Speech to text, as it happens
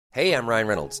Hey, I'm Ryan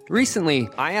Reynolds. Recently,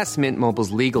 I asked Mint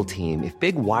Mobile's legal team if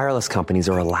big wireless companies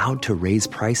are allowed to raise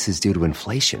prices due to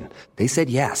inflation. They said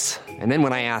yes. And then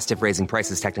when I asked if raising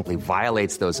prices technically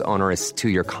violates those onerous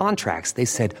two-year contracts, they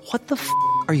said, "What the f***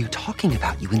 are you talking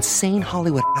about, you insane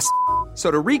Hollywood ass?" So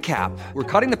to recap, we're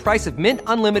cutting the price of Mint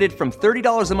Unlimited from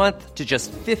 $30 a month to just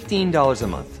 $15 a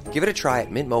month. Give it a try at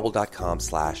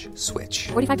mintmobile.com/switch.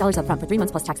 $45 up front for 3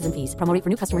 months plus taxes and fees. Promo rate for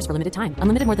new customers for limited time.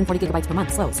 Unlimited more than 40 gigabytes per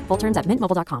month. Slows full terms at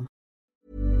mintmobile.com.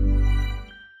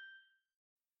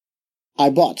 I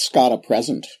bought Scott a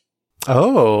present.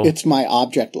 Oh. It's my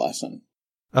object lesson.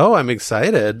 Oh, I'm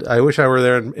excited. I wish I were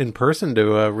there in person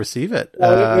to receive it.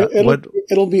 Well,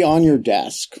 it'll be on your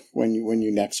desk when you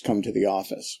next come to the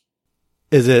office.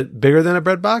 Is it bigger than a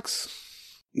bread box?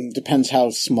 It depends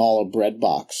how small a bread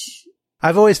box.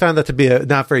 I've always found that to be a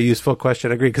not very useful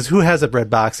question. I agree, because who has a bread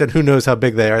box and who knows how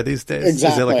big they are these days?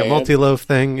 Exactly. Is it like a multi-loaf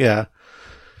thing? Yeah.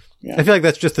 I feel like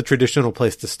that's just the traditional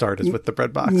place to start is with the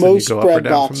bread box. Most and you go bread up or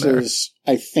down boxes,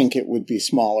 I think it would be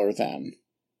smaller than.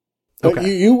 But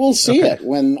Okay. you will see it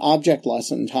when object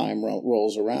lesson time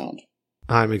rolls around.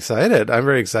 I'm excited. I'm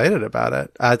very excited about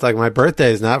it. It's like my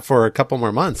birthday is not for a couple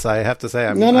more months. I have to say,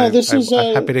 I'm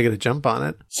happy to get a jump on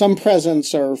it. Some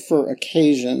presents are for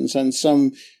occasions, and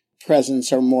some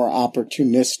presents are more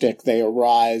opportunistic. They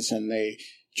arise and they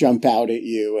jump out at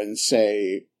you and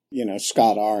say,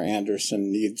 Scott R.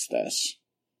 Anderson needs this.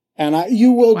 And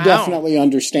you will definitely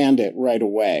understand it right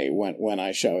away when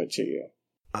I show it to you.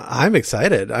 I'm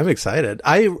excited.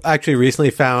 I actually recently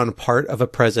found part of a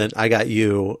present I got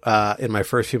you in my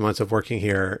first few months of working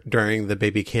here during the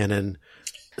baby cannon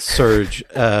surge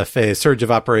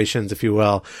of operations, if you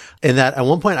will. In that at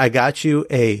one point I got you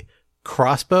a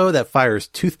crossbow that fires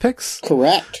toothpicks.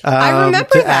 Correct. I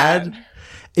remember that.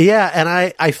 Yeah, and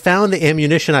I found the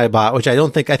ammunition I bought, which I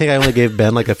think I only gave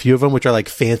Ben like a few of them, which are like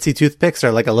fancy toothpicks.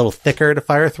 They're like a little thicker to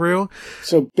fire through.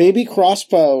 So baby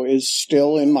crossbow is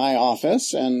still in my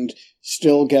office and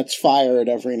still gets fired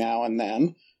every now and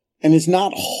then, and is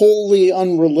not wholly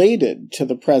unrelated to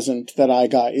the present that I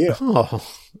got you. Oh,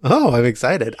 I'm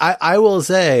excited. I will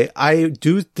say, I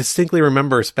do distinctly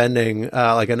remember spending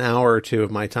like an hour or two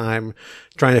of my time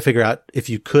trying to figure out if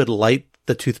you could light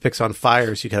the toothpicks on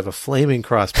fire so you could have a flaming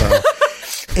crossbow.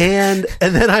 and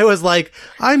then I was like,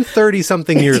 I'm 30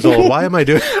 something years old. Why am I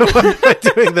doing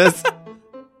this?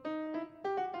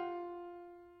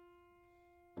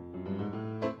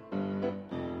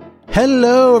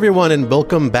 Hello, everyone, and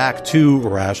welcome back to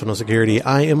Rational Security.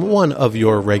 I am one of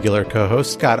your regular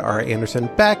co-hosts, Scott R.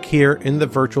 Anderson, back here in the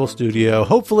virtual studio,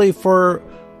 hopefully for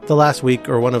the last week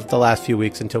or one of the last few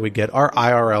weeks until we get our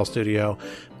IRL studio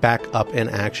back up in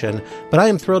action. But I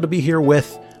am thrilled to be here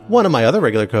with one of my other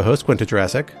regular co-hosts, Quinta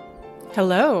Jurassic.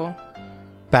 Hello.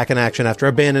 Back in action after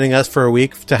abandoning us for a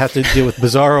week to have to deal with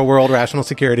Bizarro World Rational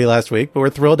Security last week. But we're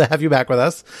thrilled to have you back with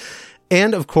us.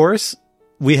 And, of course,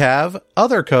 we have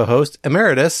other co-host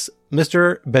emeritus,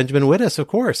 Mr. Benjamin Wittes, of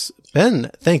course. Ben,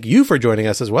 thank you for joining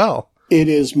us as well. It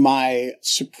is my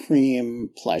supreme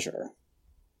pleasure.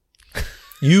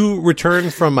 You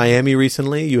returned from Miami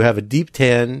recently. You have a deep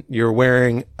tan. You're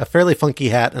wearing a fairly funky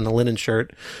hat and a linen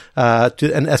shirt, and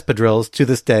espadrilles to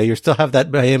this day. You still have that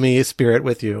Miami spirit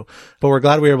with you, but we're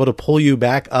glad we were able to pull you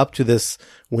back up to this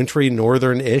wintry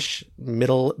northern-ish,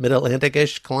 middle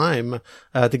Atlantic-ish climb,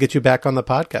 to get you back on the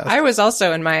podcast. I was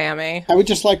also in Miami. I would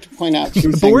just like to point out two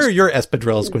things. But where are your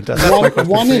espadrilles, Quinta?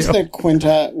 One is that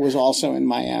Quinta was also in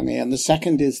Miami, and the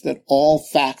second is that all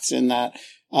facts in that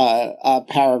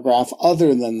paragraph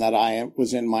other than that I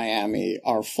was in Miami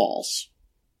are false.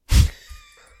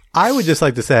 I would just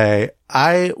like to say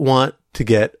I want to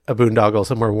get a boondoggle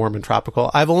somewhere warm and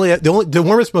tropical. The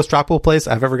warmest, most tropical place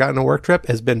I've ever gotten a work trip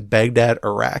has been Baghdad,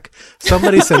 Iraq.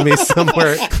 Somebody send me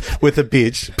somewhere with a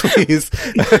beach, please,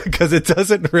 because it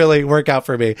doesn't really work out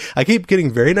for me. I keep getting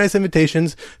very nice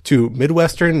invitations to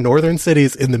Midwestern, northern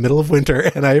cities in the middle of winter,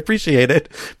 and I appreciate it.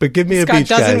 But give me a beach, guys.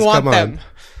 Scott doesn't want Come them. on.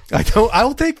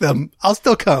 I'll take them. I'll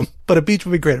still come, but a beach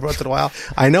would be great every once in a while.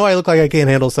 I know I look like I can't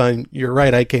handle sun. You're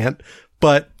right. I can't,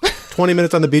 but 20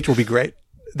 minutes on the beach will be great.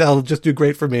 That'll just do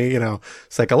great for me.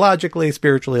 Psychologically,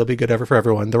 spiritually, it'll be good for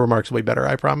everyone. The remarks will be better.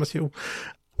 I promise you.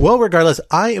 Well, regardless,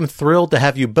 I am thrilled to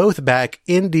have you both back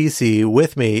in DC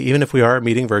with me, even if we are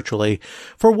meeting virtually,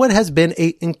 for what has been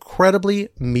an incredibly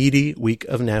meaty week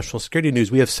of national security news.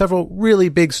 We have several really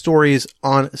big stories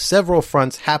on several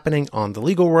fronts happening on the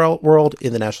legal world,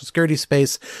 in the national security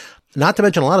space. Not to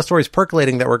mention a lot of stories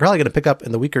percolating that we're probably going to pick up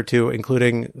in the week or two,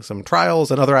 including some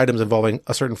trials and other items involving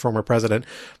a certain former president.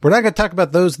 We're not going to talk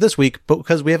about those this week, but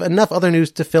because we have enough other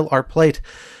news to fill our plate.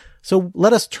 So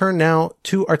let us turn now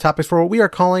to our topics for what we are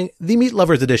calling the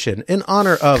Meatlovers edition, in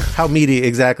honor of how meaty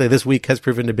exactly this week has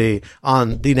proven to be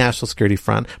on the national security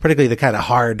front, particularly the kind of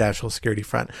hard national security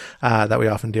front that we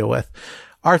often deal with.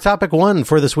 Our topic 1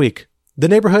 for this week: the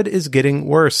neighborhood is getting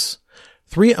worse.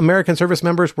 3 American service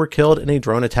members were killed in a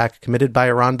drone attack committed by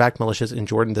Iran-backed militias in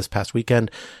Jordan this past weekend.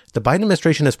 The Biden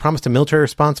administration has promised a military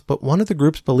response, but one of the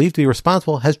groups believed to be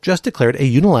responsible has just declared a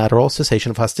unilateral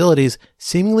cessation of hostilities,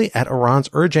 seemingly at Iran's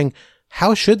urging.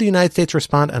 How should the United States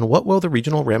respond, and what will the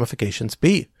regional ramifications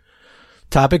be?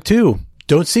 Topic 2.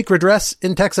 Don't seek redress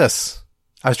in Texas.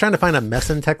 I was trying to find a mess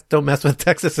in Texas. Don't mess with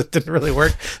Texas. It didn't really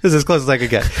work. This is as close as I could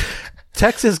get.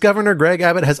 Texas Governor Greg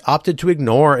Abbott has opted to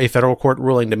ignore a federal court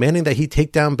ruling demanding that he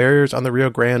take down barriers on the Rio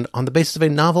Grande on the basis of a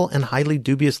novel and highly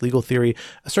dubious legal theory,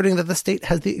 asserting that the state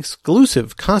has the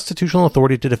exclusive constitutional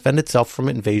authority to defend itself from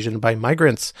invasion by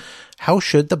migrants. How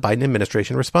should the Biden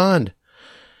administration respond?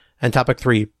 And topic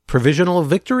 3, provisional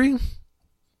victory?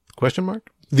 Question mark.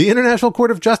 The International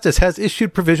Court of Justice has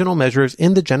issued provisional measures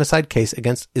in the genocide case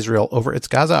against Israel over its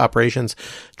Gaza operations,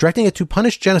 directing it to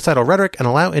punish genocidal rhetoric and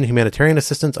allow in humanitarian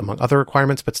assistance, among other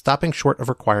requirements, but stopping short of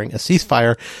requiring a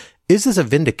ceasefire. Is this a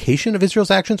vindication of Israel's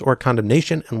actions or a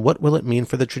condemnation, and what will it mean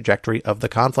for the trajectory of the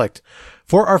conflict?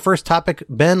 For our first topic,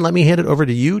 Ben, let me hand it over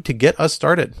to you to get us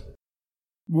started.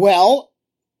 Well,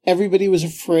 everybody was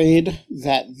afraid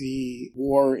that the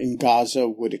war in Gaza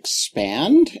would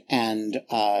expand, and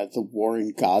the war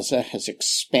in Gaza has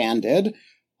expanded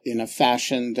in a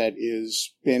fashion that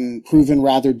has been proven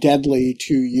rather deadly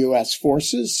to U.S.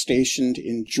 forces stationed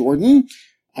in Jordan.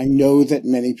 I know that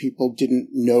many people didn't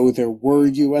know there were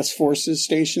U.S. forces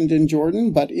stationed in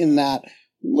Jordan, but in that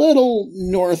little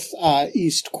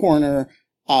northeast corner,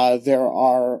 there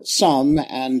are some,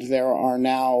 and there are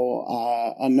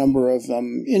now a number of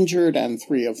them injured and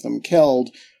 3 of them killed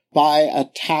by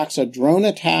attacks, a drone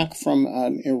attack from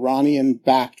an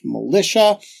Iranian-backed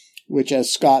militia, which,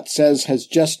 as Scott says, has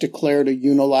just declared a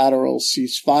unilateral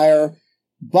ceasefire,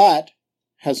 but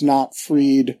has not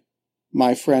freed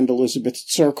my friend Elizabeth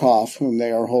Tsurkov, whom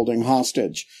they are holding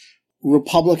hostage.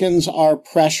 Republicans are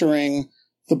pressuring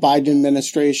the Biden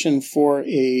administration for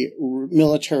a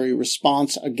military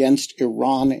response against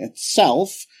Iran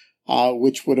itself,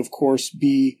 which would, of course,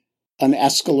 be an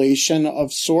escalation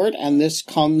of sort. And this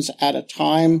comes at a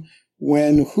time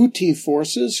when Houthi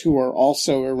forces, who are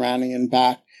also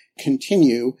Iranian-backed,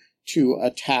 continue to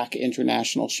attack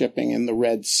international shipping in the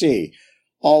Red Sea,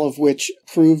 all of which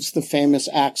proves the famous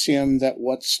axiom that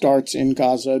what starts in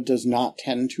Gaza does not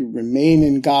tend to remain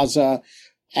in Gaza.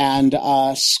 And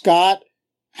Scott,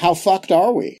 how fucked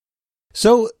are we?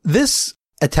 So this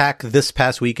attack this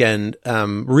past weekend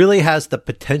really has the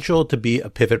potential to be a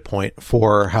pivot point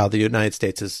for how the United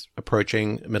States is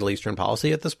approaching Middle Eastern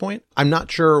policy at this point. I'm not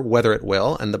sure whether it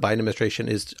will, and the Biden administration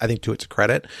is, I think to its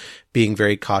credit, being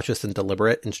very cautious and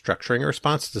deliberate in structuring a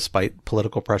response despite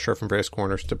political pressure from various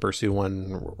corners to pursue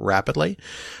one rapidly.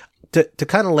 To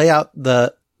kind of lay out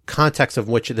the context of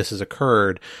which this has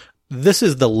occurred, this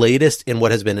is the latest in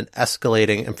what has been an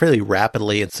escalating and fairly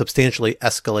rapidly and substantially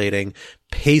escalating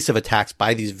pace of attacks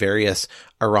by these various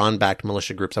Iran-backed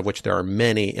militia groups, of which there are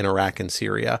many in Iraq and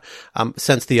Syria,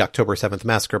 since the October 7th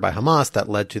massacre by Hamas that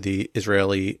led to the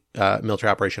Israeli military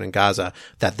operation in Gaza,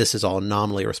 that this is all a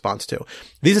nominally response to.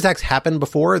 These attacks happened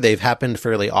before. They've happened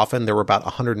fairly often. There were about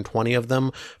 120 of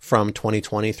them from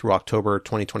 2020 through October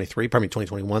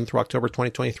 2021 through October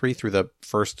 2023, through the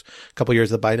first couple of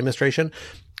years of the Biden administration.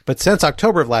 But since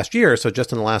October of last year, so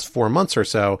just in the last 4 months or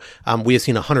so, we have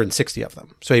seen 160 of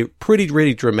them. So a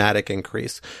really dramatic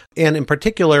increase. And in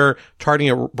particular,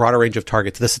 targeting a broader range of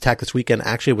targets. This attack this weekend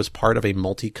actually was part of a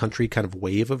multi-country kind of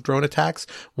wave of drone attacks.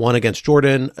 One against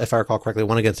Jordan, if I recall correctly,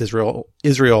 one against Israel,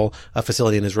 a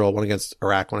facility in Israel, one against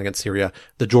Iraq, one against Syria.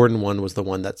 The Jordan one was the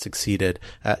one that succeeded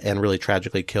and really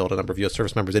tragically killed a number of U.S.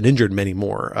 service members and injured many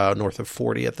more, north of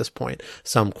 40 at this point.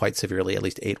 Some quite severely, at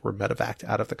least 8 were medevaced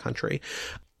out of the country.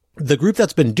 The group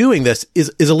that's been doing this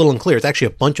is a little unclear. It's actually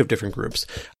a bunch of different groups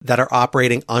that are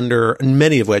operating under,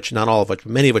 many of which, not all of which,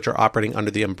 but many of which are operating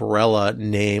under the umbrella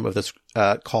name of this,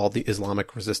 called the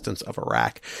Islamic Resistance of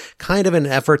Iraq. Kind of an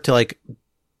effort to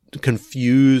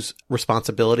confuse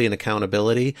responsibility and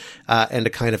accountability, and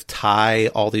to kind of tie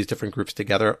all these different groups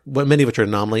together. Many of which are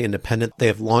nominally independent. Many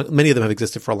of them have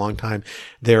existed for a long time.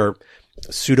 They're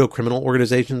pseudo-criminal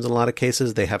organizations in a lot of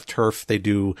cases. They have turf. They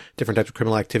do different types of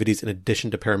criminal activities in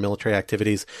addition to paramilitary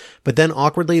activities. But then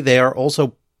awkwardly, they are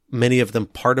also, many of them,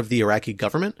 part of the Iraqi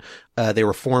government. They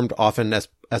were formed often as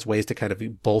ways to kind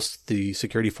of bolster the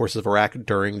security forces of Iraq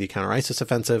during the counter-ISIS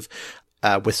offensive,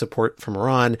 with support from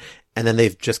Iran. And then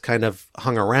they've just kind of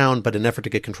hung around, but in an effort to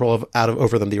get control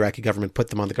over them, the Iraqi government put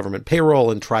them on the government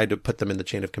payroll and tried to put them in the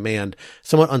chain of command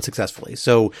somewhat unsuccessfully.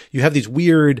 So you have these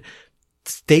weird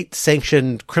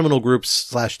state-sanctioned criminal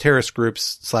groups / terrorist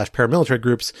groups / paramilitary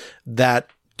groups that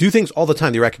do things all the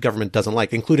time the Iraqi government doesn't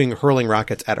like, including hurling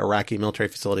rockets at Iraqi military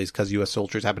facilities because U.S.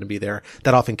 soldiers happen to be there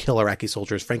that often kill Iraqi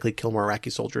soldiers, frankly, kill more Iraqi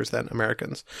soldiers than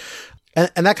Americans.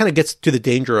 And that kind of gets to the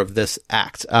danger of this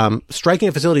act. Striking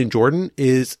a facility in Jordan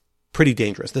is pretty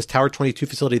dangerous. This Tower 22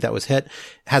 facility that was hit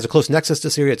has a close nexus to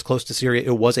Syria. It's close to Syria.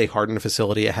 It was a hardened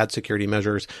facility. It had security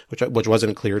measures, which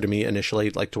wasn't clear to me initially,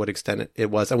 like to what extent it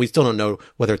was. And we still don't know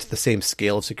whether it's the same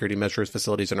scale of security measures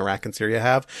facilities in Iraq and Syria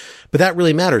have. But that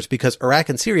really matters because Iraq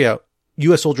and Syria,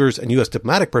 U.S. soldiers and U.S.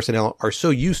 diplomatic personnel are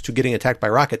so used to getting attacked by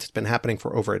rockets. It's been happening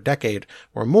for over a decade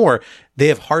or more. They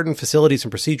have hardened facilities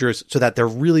and procedures so that they're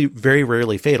really very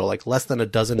rarely fatal. Like less than a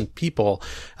dozen people,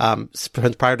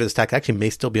 prior to this attack, actually may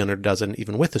still be under a dozen,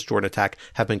 even with this Jordan attack,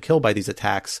 have been killed by these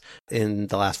attacks in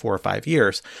the last 4 or 5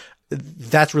 years.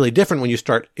 That's really different when you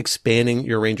start expanding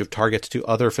your range of targets to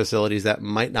other facilities that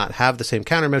might not have the same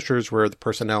countermeasures, where the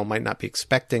personnel might not be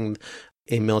expecting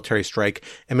a military strike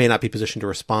and may not be positioned to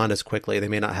respond as quickly. They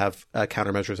may not have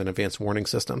countermeasures and advanced warning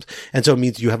systems. And so it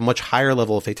means you have a much higher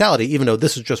level of fatality, even though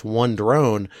this is just one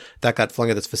drone that got flung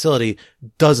at this facility.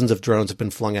 Dozens of drones have been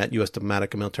flung at U.S.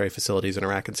 diplomatic and military facilities in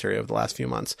Iraq and Syria over the last few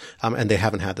months. And they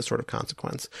haven't had this sort of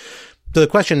consequence. So the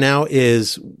question now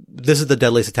is, this is the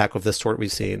deadliest attack of this sort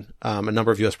we've seen. A number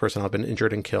of U.S. personnel have been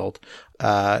injured and killed. We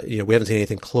haven't seen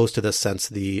anything close to this since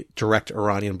the direct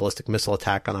Iranian ballistic missile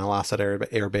attack on Al-Assad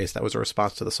air base. That was a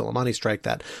response to the Soleimani strike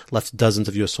that left dozens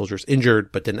of U.S. soldiers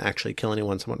injured, but didn't actually kill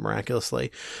anyone somewhat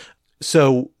miraculously.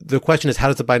 So the question is, how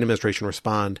does the Biden administration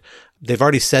respond? They've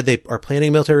already said they are planning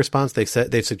a military response. They've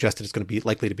suggested it's going to be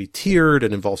likely to be tiered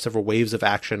and involve several waves of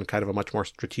action, kind of a much more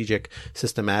strategic,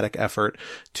 systematic effort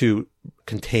to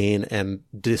contain and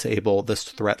disable this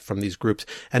threat from these groups.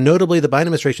 And notably, the Biden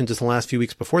administration just in the last few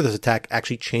weeks before this attack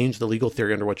actually changed the legal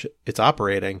theory under which it's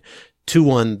operating to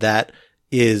one that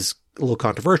is a little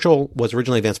controversial, was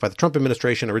originally advanced by the Trump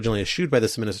administration, originally eschewed by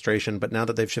this administration, but now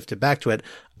that they've shifted back to it,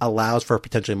 allows for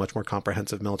potentially much more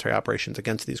comprehensive military operations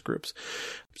against these groups.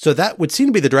 So that would seem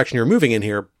to be the direction you're moving in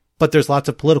here, but there's lots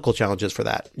of political challenges for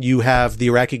that. You have the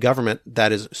Iraqi government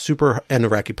that is and the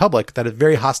Iraqi public that is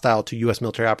very hostile to U.S.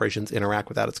 military operations in Iraq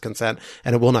without its consent,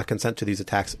 and it will not consent to these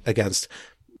attacks against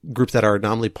groups that are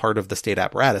nominally part of the state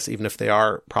apparatus, even if they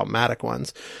are problematic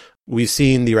ones. We've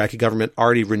seen the Iraqi government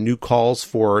already renew calls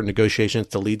for negotiations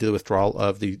to lead to the withdrawal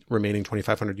of the remaining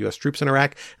 2,500 U.S. troops in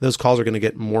Iraq. Those calls are going to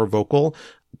get more vocal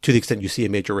to the extent you see a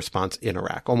major response in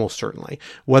Iraq, almost certainly.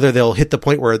 Whether they'll hit the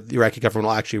point where the Iraqi government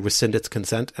will actually rescind its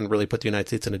consent and really put the United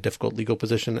States in a difficult legal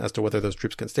position as to whether those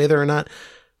troops can stay there or not,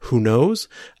 who knows?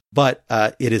 But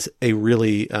it is a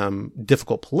really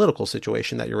difficult political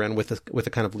situation that you're in with a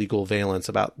kind of legal valence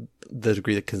about the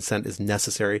degree that consent is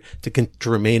necessary to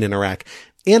remain in Iraq,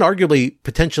 and arguably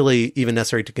potentially even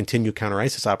necessary to continue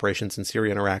counter-ISIS operations in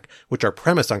Syria and Iraq, which are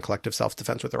premised on collective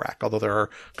self-defense with Iraq, although there are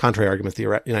contrary arguments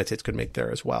the United States could make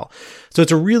there as well. So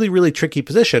it's a really, really tricky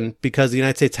position because the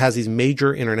United States has these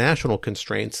major international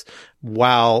constraints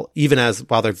while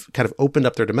they've kind of opened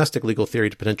up their domestic legal theory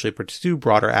to potentially pursue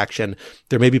broader action.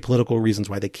 There may be political reasons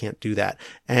why they can't do that.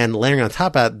 And layering on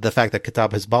top of the fact that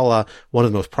Kataib Hezbollah, one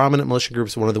of the most prominent militia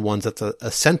groups, one of the ones that's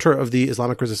a center of the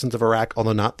Islamic resistance of Iraq,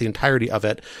 although not the entirety of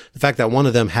it, the fact that one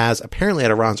of them has apparently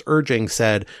at Iran's urging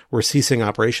said we're ceasing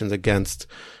operations against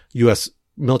U.S.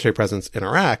 military presence in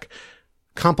Iraq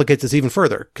complicates this even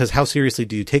further, because how seriously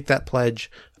do you take that pledge?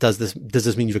 Does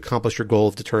this mean you've accomplished your goal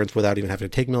of deterrence without even having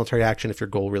to take military action if your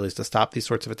goal really is to stop these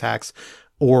sorts of attacks?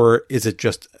 Or is it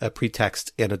just a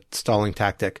pretext and a stalling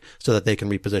tactic so that they can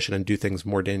reposition and do things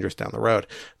more dangerous down the road?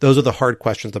 Those are the hard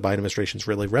questions the Biden administration is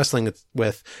really wrestling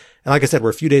with. And like I said,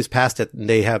 we're a few days past it, and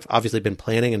they have obviously been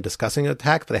planning and discussing an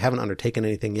attack, but they haven't undertaken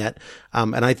anything yet.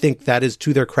 And I think that is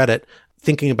to their credit.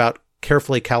 Thinking about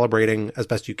carefully calibrating as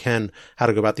best you can how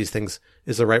to go about these things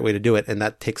is the right way to do it. And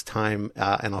that takes time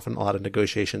and often a lot of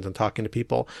negotiations and talking to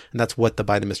people. And that's what the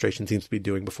Biden administration seems to be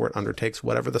doing before it undertakes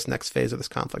whatever this next phase of this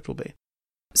conflict will be.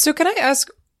 So can I ask,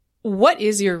 what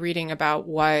is your reading about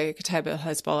why Kataib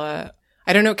Hezbollah,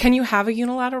 I don't know, can you have a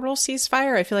unilateral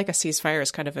ceasefire? I feel like a ceasefire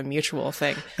is kind of a mutual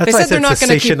thing. That's they said they're not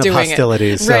going to keep doing it.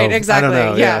 So right, exactly. I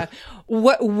don't know, yeah.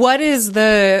 What is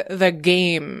the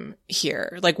game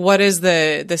here? Like, what is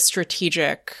the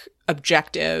strategic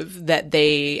objective that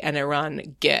they and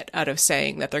Iran get out of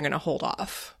saying that they're going to hold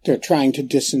off? They're trying to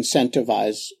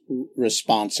disincentivize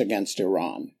response against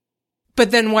Iran.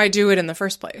 But then why do it in the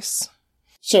first place?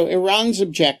 So Iran's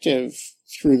objective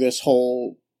through this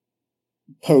whole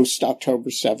post-October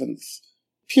 7th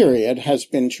period has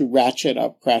been to ratchet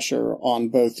up pressure on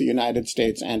both the United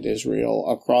States and Israel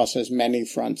across as many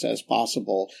fronts as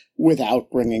possible without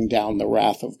bringing down the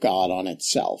wrath of God on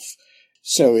itself.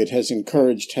 So it has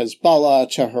encouraged Hezbollah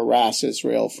to harass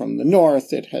Israel from the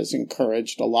north. It has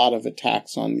encouraged a lot of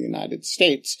attacks on the United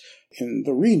States in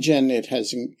the region. It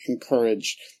has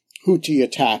encouraged Houthi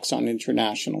attacks on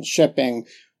international shipping,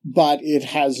 but it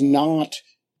has not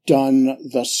done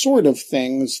the sort of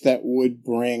things that would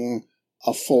bring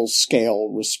a full-scale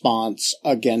response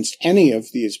against any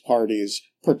of these parties,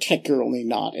 particularly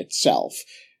not itself.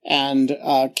 And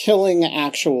killing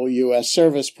actual U.S.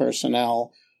 service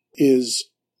personnel is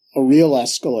a real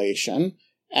escalation,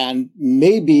 and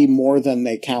maybe more than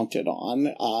they counted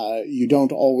on. You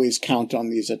don't always count on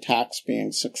these attacks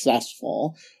being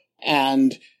successful.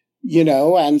 And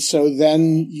so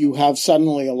then you have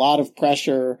suddenly a lot of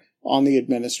pressure on the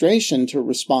administration to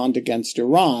respond against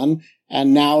Iran,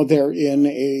 and now they're in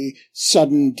a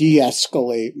sudden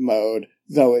de-escalate mode,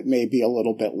 though it may be a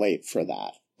little bit late for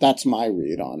that. That's my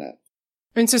read on it.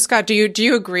 And so, Scott, do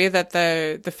you agree that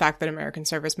the fact that American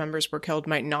service members were killed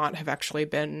might not have actually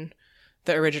been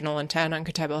the original intent on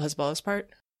Kataib al-Hezbollah's part?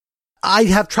 I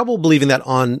have trouble believing that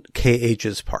on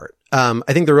KH's part. I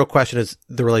think the real question is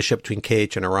the relationship between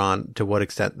KH and Iran, to what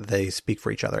extent they speak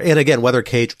for each other. And again, whether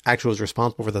KH actually was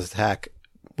responsible for this attack,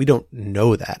 we don't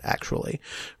know that actually,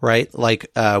 right?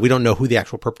 Like, we don't know who the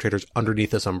actual perpetrators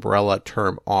underneath this umbrella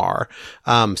term are.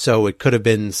 So it could have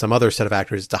been some other set of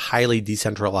actors. It's a highly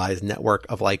decentralized network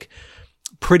of like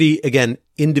pretty, again,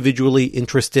 individually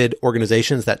interested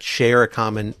organizations that share a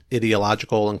common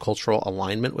ideological and cultural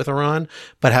alignment with Iran,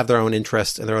 but have their own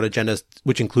interests and their own agendas,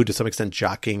 which include to some extent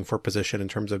jockeying for position in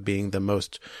terms of being the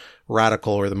most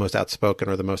radical or the most outspoken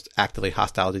or the most actively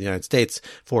hostile to the United States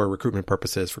for recruitment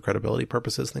purposes, for credibility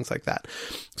purposes, things like that.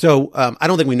 So I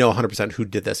don't think we know 100% who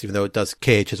did this, even though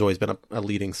KH has always been a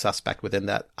leading suspect within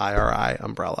that IRI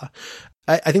umbrella.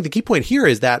 I think the key point here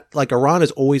is that, like, Iran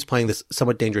is always playing this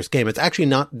somewhat dangerous game. It's actually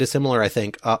not dissimilar, I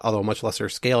think, although much lesser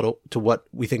scale to what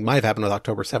we think might have happened with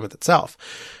October 7th itself.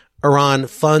 Iran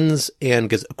funds and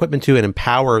gives equipment to and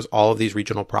empowers all of these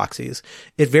regional proxies.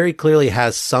 It very clearly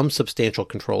has some substantial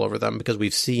control over them because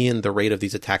we've seen the rate of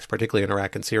these attacks, particularly in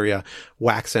Iraq and Syria,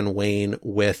 wax and wane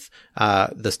with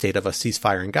the state of a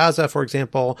ceasefire in Gaza, for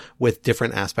example, with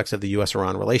different aspects of the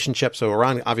U.S.-Iran relationship. So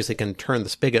Iran obviously can turn the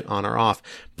spigot on or off.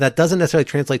 But that doesn't necessarily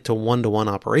translate to one-to-one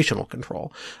operational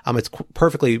control. It's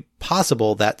perfectly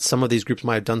possible that some of these groups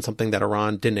might have done something that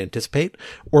Iran didn't anticipate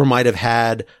or might have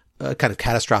had kind of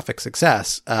catastrophic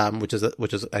success, which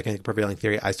is I think a prevailing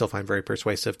theory I still find very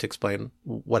persuasive to explain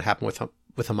what happened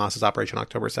with Hamas's Operation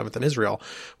October 7th in Israel,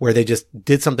 where they just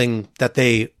did something that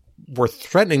they were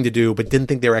threatening to do, but didn't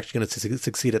think they were actually going to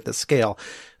succeed at this scale.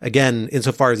 Again,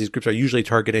 insofar as these groups are usually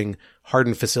targeting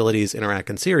hardened facilities in Iraq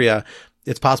and Syria,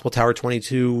 it's possible Tower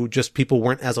 22, just people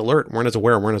weren't as alert, weren't as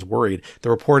aware, weren't as worried. The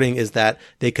reporting is that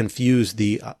they confused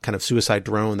the kind of suicide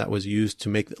drone that was used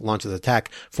to launch this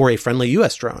attack for a friendly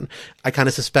U.S. drone. I kind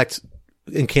of suspect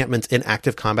encampments in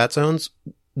active combat zones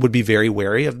would be very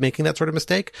wary of making that sort of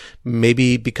mistake.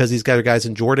 Maybe because these guys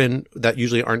in Jordan that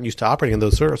usually aren't used to operating in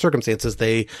those circumstances,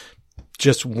 they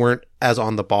just weren't as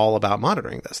on the ball about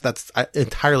monitoring this. That's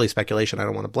entirely speculation. I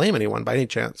don't want to blame anyone by any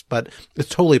chance, but it's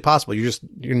totally possible.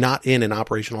 You're not in an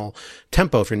operational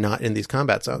tempo if you're not in these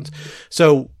combat zones.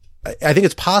 So I think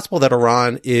it's possible that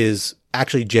Iran is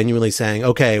actually genuinely saying,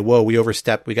 okay, whoa, we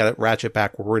overstepped. We got to ratchet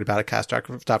back. We're worried about a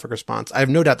catastrophic response. I have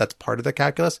no doubt that's part of the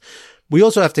calculus. We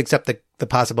also have to accept the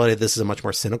possibility that this is a much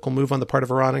more cynical move on the part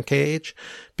of Iran and KH,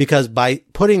 because by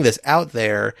putting this out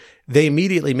there, they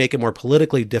immediately make it more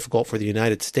politically difficult for the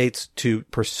United States to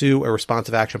pursue a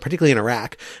responsive action, particularly in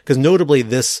Iraq, because notably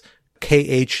this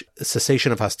KH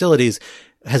cessation of hostilities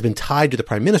has been tied to the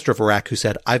prime minister of Iraq, who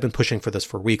said, I've been pushing for this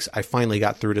for weeks. I finally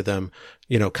got through to them,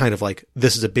 kind of like,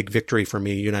 this is a big victory for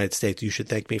me, United States. You should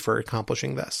thank me for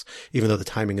accomplishing this, even though the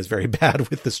timing is very bad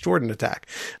with this Jordan attack.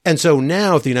 And so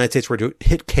now if the United States were to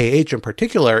hit KH in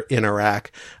particular in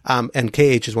Iraq, and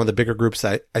KH is one of the bigger groups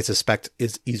that I suspect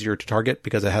is easier to target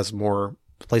because it has more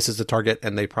places to target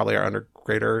and they probably are under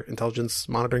greater intelligence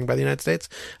monitoring by the United States,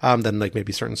 than like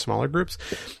maybe certain smaller groups,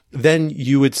 then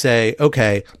you would say,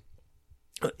 okay,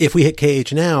 if we hit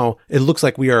KH now, it looks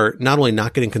like we are not only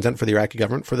not getting consent for the Iraqi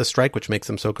government for this strike, which makes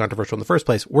them so controversial in the first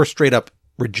place, we're straight up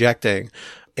rejecting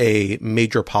a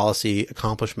major policy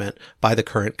accomplishment by the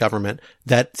current government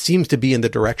that seems to be in the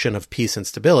direction of peace and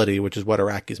stability, which is what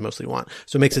Iraqis mostly want.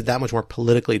 So it makes it that much more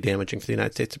politically damaging for the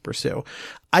United States to pursue.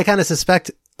 I kind of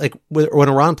suspect, like when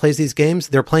Iran plays these games,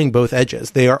 they're playing both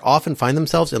edges. They are often find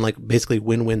themselves in like basically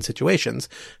win-win situations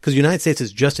because the United States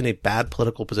is just in a bad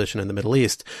political position in the Middle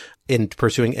East in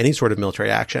pursuing any sort of military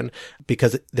action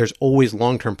because there's always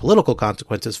long-term political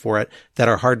consequences for it that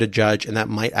are hard to judge and that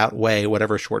might outweigh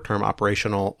whatever short-term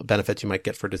operational benefits you might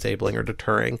get for disabling or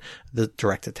deterring the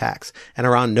direct attacks. And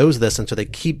Iran knows this, and so they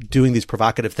keep doing these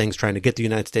provocative things trying to get the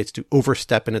United States to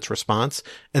overstep in its response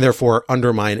and therefore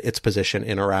undermine its position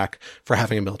in Iraq for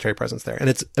having a military presence there. And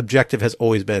its objective has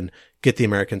always been get the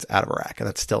Americans out of Iraq, and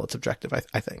that's still its objective,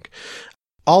 I think.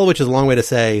 All of which is a long way to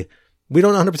say we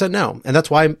don't 100% know. And that's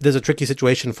why there's a tricky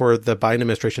situation for the Biden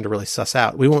administration to really suss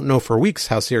out. We won't know for weeks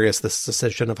how serious this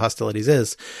cessation of hostilities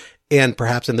is. And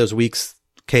perhaps in those weeks,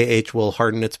 KH will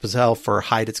harden itself or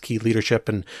hide its key leadership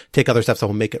and take other steps that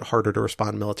will make it harder to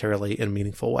respond militarily in a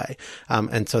meaningful way.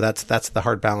 And so that's the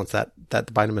hard balance that the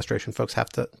Biden administration folks have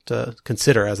to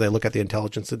consider as they look at the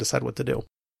intelligence to decide what to do.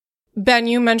 Ben,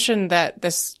 you mentioned that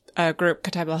this group,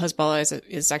 Kataib al-Hezbollah,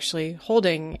 is actually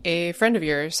holding a friend of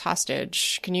yours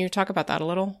hostage. Can you talk about that a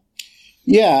little?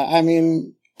 Yeah, I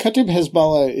mean, Kataib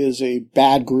Hezbollah is a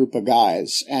bad group of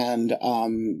guys, and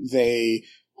they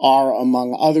are,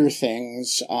 among other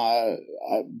things,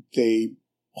 they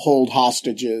hold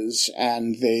hostages,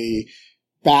 and they,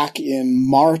 back in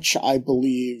March, I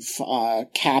believe,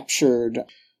 captured...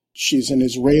 She's an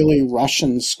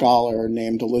Israeli-Russian scholar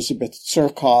named Elizabeth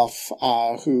Surkoff,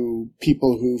 who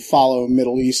people who follow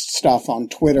Middle East stuff on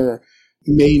Twitter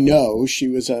may know. She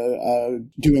was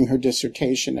doing her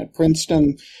dissertation at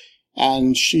Princeton,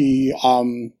 and she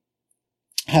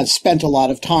has spent a lot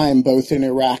of time both in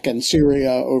Iraq and Syria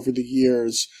over the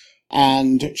years.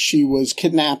 And she was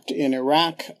kidnapped in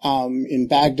Iraq, in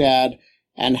Baghdad,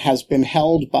 and has been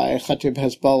held by Kataib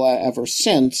Hezbollah ever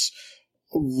since.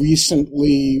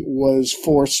 Recently was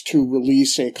forced to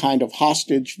release a kind of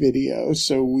hostage video.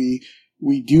 So we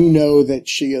do know that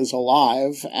she is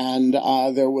alive. And,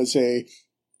 there was a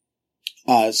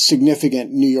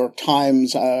significant New York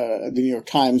Times, the New York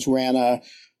Times ran a,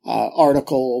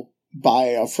 article by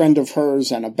a friend of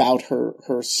hers and about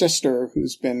her sister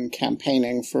who's been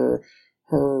campaigning for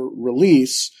her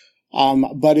release.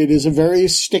 But it is a very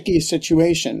sticky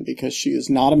situation because she is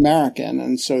not American.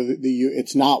 And so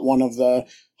it's not one of the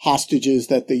hostages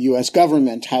that the U.S.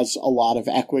 government has a lot of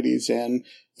equities in.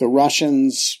 The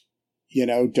Russians,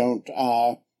 don't,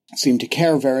 seem to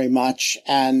care very much.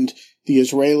 And the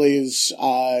Israelis,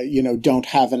 don't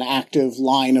have an active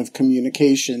line of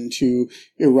communication to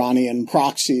Iranian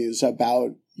proxies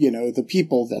about, the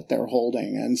people that they're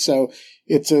holding. And so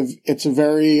it's a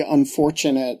very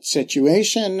unfortunate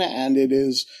situation, and it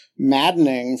is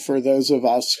maddening for those of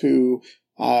us who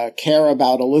care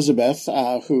about Elizabeth,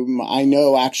 whom I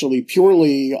know actually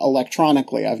purely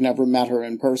electronically. I've never met her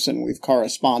in person. We've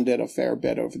corresponded a fair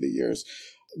bit over the years.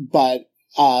 But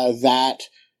that,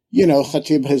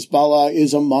 Kataib Hezbollah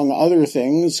is, among other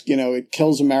things, it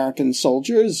kills American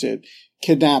soldiers, it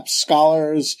kidnaps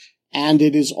scholars, and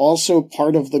it is also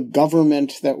part of the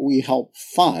government that we help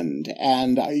fund.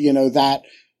 And, that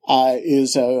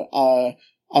is a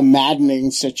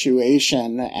maddening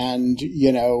situation. And,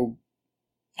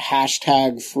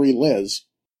 hashtag free Liz.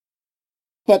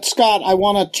 But Scott, I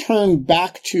want to turn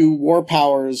back to War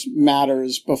Powers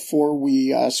matters before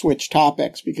we switch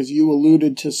topics, because you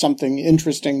alluded to something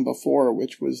interesting before,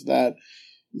 which was that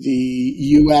the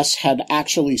U.S. had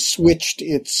actually switched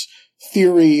its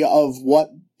theory of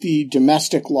what the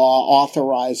domestic law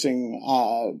authorizing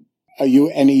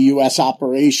any U.S.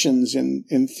 operations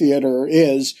in theater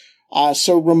is.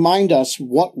 So remind us,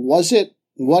 what was it,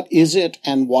 what is it,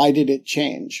 and why did it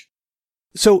change?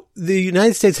 So the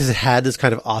United States has had this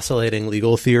kind of oscillating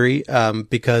legal theory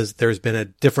because there's been a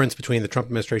difference between the Trump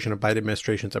administration and Biden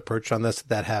administration's approach on this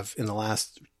that have, in the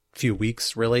last few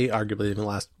weeks, really, arguably in the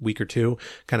last week or two,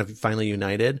 kind of finally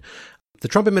united. The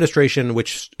Trump administration,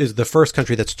 which is the first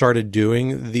country that started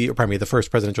doing the first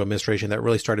presidential administration that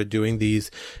really started doing these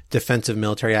defensive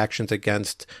military actions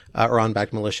against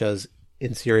Iran-backed militias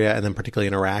in Syria and then particularly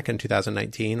in Iraq in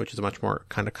 2019, which is a much more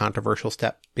kind of controversial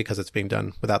step because it's being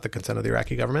done without the consent of the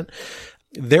Iraqi government.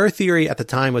 Their theory at the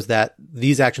time was that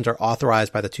these actions are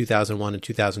authorized by the 2001 and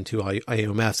 2002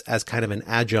 IUMS as kind of an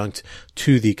adjunct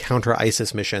to the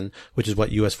counter-ISIS mission, which is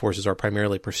what U.S. forces are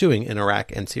primarily pursuing in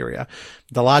Iraq and Syria.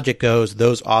 The logic goes,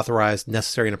 those authorized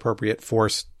necessary and appropriate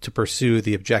force to pursue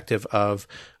the objective of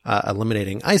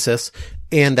eliminating ISIS,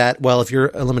 and that, well, if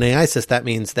you're eliminating ISIS, that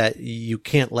means that you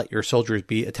can't let your soldiers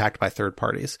be attacked by third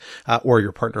parties, or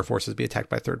your partner forces be attacked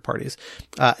by third parties.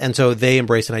 And so they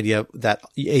embrace an idea that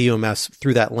AUMS,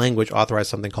 through that language, authorized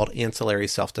something called ancillary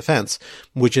self-defense,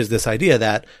 which is this idea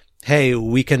that hey,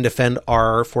 we can defend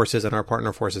our forces and our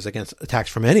partner forces against attacks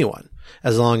from anyone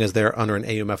as long as they're under an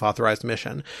AUMF authorized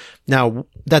mission. Now,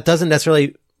 that doesn't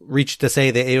necessarily reach to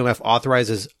say the AUMF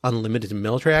authorizes unlimited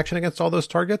military action against all those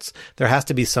targets. There has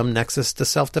to be some nexus to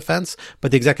self-defense,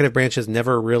 but the executive branch has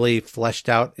never really fleshed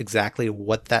out exactly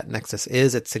what that nexus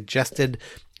is. It's suggested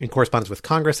in correspondence with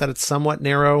Congress that it's somewhat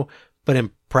narrow, but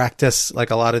in practice, like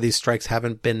a lot of these strikes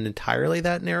haven't been entirely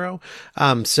that narrow.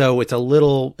 So it's a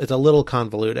little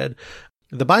convoluted.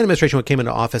 The Biden administration, when it came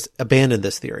into office, abandoned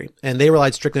this theory, and they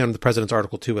relied strictly on the president's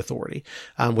Article 2 authority,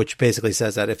 which basically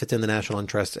says that if it's in the national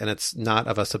interest and it's not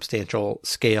of a substantial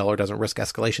scale or doesn't risk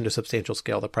escalation to substantial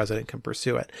scale, the president can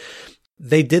pursue it.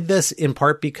 They did this in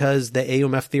part because the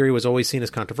AUMF theory was always seen as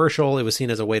controversial. It was seen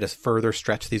as a way to further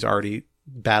stretch these already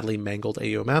badly mangled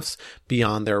AUMFs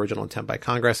beyond their original intent by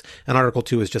Congress, and Article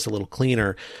 2 is just a little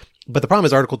cleaner. But the problem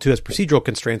is Article 2 has procedural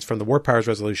constraints from the War Powers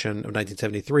Resolution of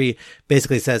 1973.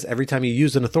 Basically says every time you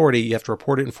use an authority, you have to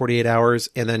report it in 48 hours.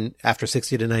 And then after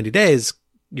 60 to 90 days,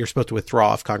 you're supposed to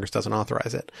withdraw if Congress doesn't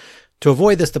authorize it. To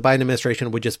avoid this, the Biden administration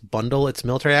would just bundle its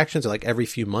military actions. Like every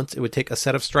few months, it would take a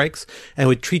set of strikes and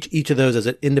would treat each of those as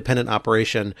an independent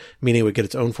operation, meaning it would get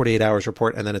its own 48 hours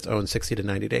report and then its own 60 to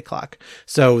 90 day clock.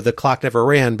 So the clock never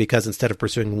ran because instead of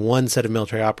pursuing one set of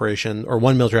military operation or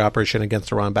one military operation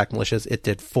against Iran-backed militias, it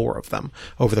did 4 of them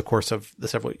over the course of the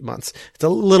several months. It's a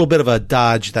little bit of a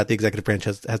dodge that the executive branch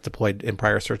has deployed in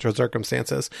prior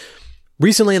circumstances.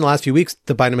 Recently, in the last few weeks,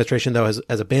 the Biden administration, though, has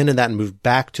abandoned that and moved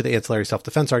back to the ancillary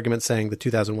self-defense argument, saying the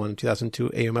 2001 and 2002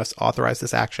 AUMFs authorized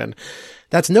this action.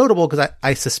 That's notable because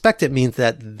I suspect it means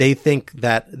that they think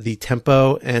that the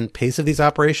tempo and pace of these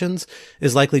operations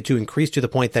is likely to increase to the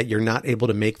point that you're not able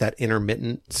to make that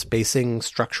intermittent spacing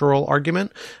structural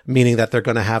argument, meaning that they're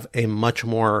going to have a much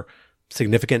more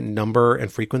significant number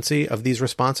and frequency of these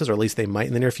responses, or at least they might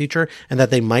in the near future, and that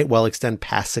they might well extend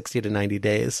past 60 to 90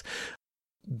 days.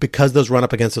 Because those run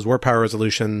up against those War Power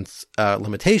Resolutions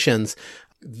limitations,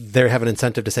 they have an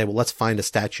incentive to say, well, let's find a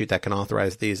statute that can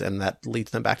authorize these, and that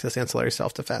leads them back to this ancillary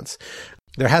self-defense.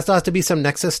 There has to be some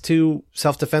nexus to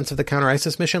self-defense of the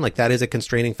counter-ISIS mission. Like that is a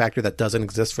constraining factor that doesn't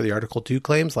exist for the Article 2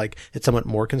 claims. Like it's somewhat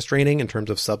more constraining in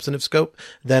terms of substantive scope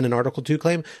than an Article 2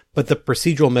 claim. But the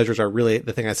procedural measures are really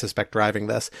the thing I suspect driving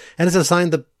this. And it's a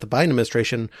sign that the Biden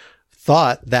administration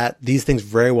thought that these things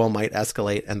very well might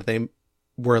escalate and they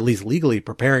were at least legally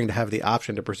preparing to have the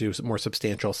option to pursue more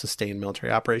substantial, sustained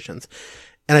military operations.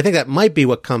 And I think that might be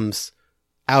what comes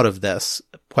out of this,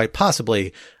 quite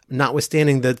possibly,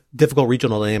 notwithstanding the difficult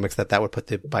regional dynamics that would put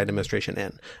the Biden administration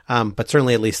in. But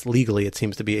certainly, at least legally, it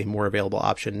seems to be a more available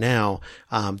option now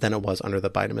than it was under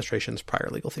the Biden administration's prior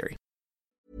legal theory.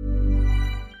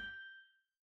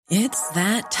 It's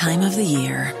that time of the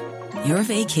year. Your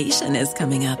vacation is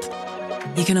coming up.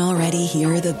 You can already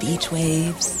hear the beach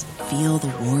waves, feel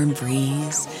the warm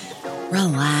breeze,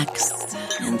 relax,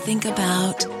 and think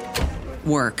about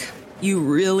work. You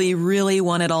really, really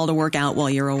want it all to work out while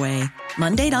you're away.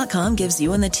 Monday.com gives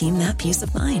you and the team that peace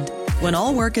of mind. When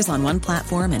all work is on one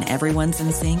platform and everyone's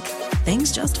in sync,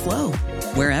 things just flow.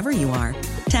 Wherever you are,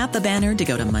 tap the banner to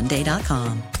go to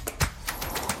Monday.com.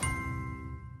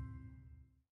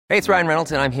 Hey, it's Ryan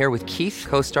Reynolds, and I'm here with Keith,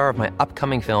 co-star of my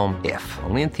upcoming film, If,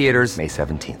 only in theaters May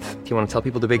 17th. Do you want to tell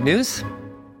people the big news?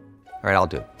 All right, I'll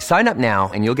do it. Sign up now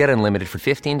and you'll get unlimited for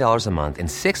 $15 a month and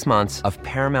 6 months of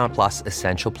Paramount Plus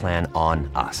Essential Plan on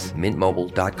us.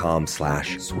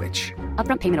 MintMobile.com/switch.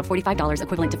 Upfront payment of $45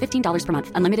 equivalent to $15 per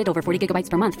month. Unlimited over 40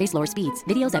 gigabytes per month. Face lower speeds.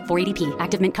 Videos at 480p.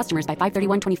 Active Mint customers by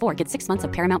 531.24 get 6 months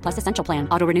of Paramount Plus Essential Plan.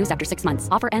 Auto renews after 6 months.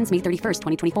 Offer ends May 31st,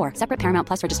 2024. Separate Paramount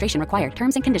Plus registration required.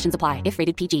 Terms and conditions apply if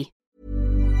rated PG.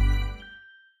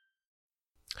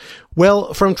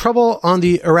 Well, from trouble on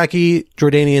the Iraqi,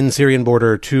 Jordanian, Syrian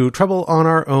border to trouble on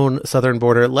our own southern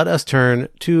border, let us turn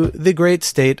to the great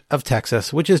state of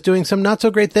Texas, which is doing some not so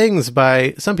great things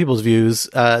by some people's views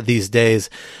these days,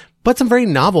 but some very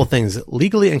novel things,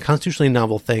 legally and constitutionally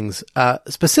novel things.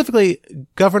 Specifically,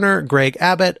 Governor Greg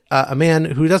Abbott, a man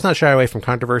who does not shy away from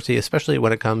controversy, especially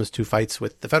when it comes to fights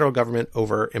with the federal government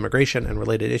over immigration and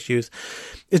related issues,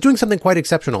 is doing something quite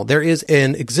exceptional. There is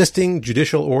an existing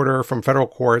judicial order from federal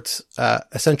courts,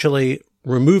 essentially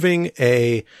removing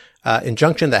a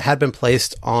injunction that had been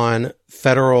placed on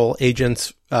federal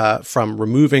agents from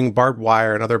removing barbed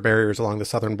wire and other barriers along the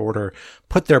southern border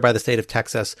put there by the state of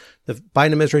Texas. The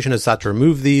Biden administration has sought to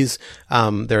remove these.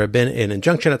 There have been an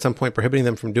injunction at some point prohibiting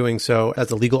them from doing so, as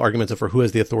the legal arguments for who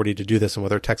has the authority to do this and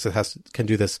whether Texas can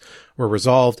do this were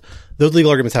resolved. Those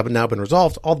legal arguments have now been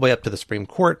resolved all the way up to the Supreme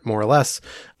Court, more or less.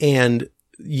 And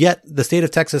yet the state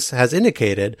of Texas has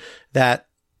indicated that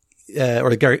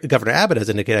Governor Abbott has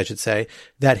indicated, I should say,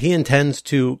 that he intends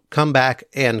to come back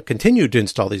and continue to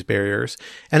install these barriers.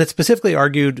 And it's specifically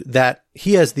argued that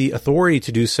he has the authority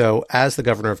to do so as the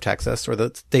governor of Texas, or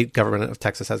the state government of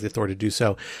Texas has the authority to do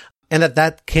so, and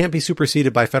that can't be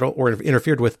superseded by federal or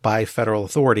interfered with by federal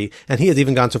authority. And he has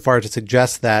even gone so far to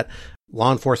suggest that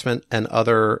law enforcement and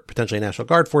other potentially National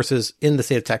Guard forces in the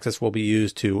state of Texas will be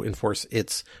used to enforce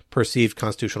its perceived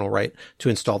constitutional right to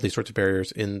install these sorts of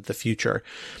barriers in the future.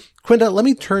 Quinta, let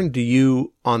me turn to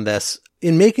you on this.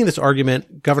 In making this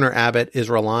argument, Governor Abbott is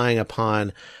relying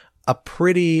upon a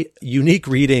pretty unique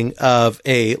reading of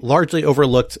a largely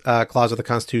overlooked clause of the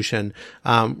Constitution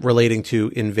relating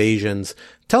to invasions.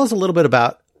 Tell us a little bit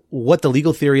about what the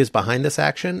legal theory is behind this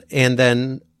action, and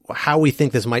then how we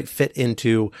think this might fit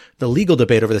into the legal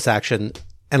debate over this action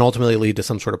and ultimately lead to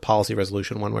some sort of policy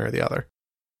resolution one way or the other.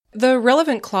 The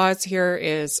relevant clause here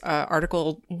is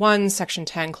Article 1, Section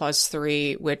 10, Clause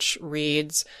 3, which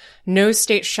reads, "No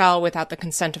state shall, without the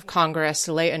consent of Congress,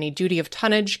 lay any duty of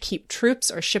tonnage, keep troops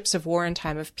or ships of war in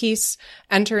time of peace,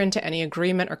 enter into any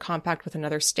agreement or compact with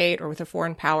another state or with a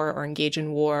foreign power, or engage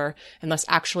in war, unless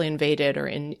actually invaded or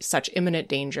in such imminent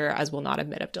danger as will not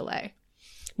admit of delay."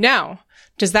 Now,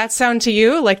 does that sound to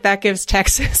you like that gives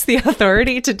Texas the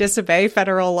authority to disobey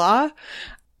federal law?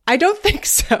 I don't think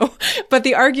so. But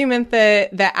the argument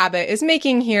that Abbott is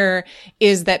making here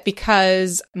is that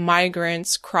because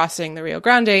migrants crossing the Rio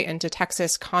Grande into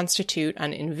Texas constitute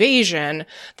an invasion,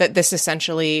 that this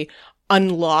essentially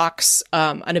unlocks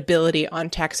an ability on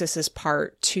Texas's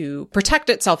part to protect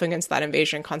itself against that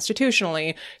invasion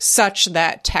constitutionally, such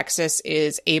that Texas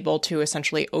is able to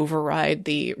essentially override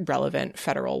the relevant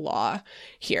federal law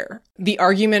here. The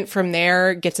argument from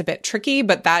there gets a bit tricky,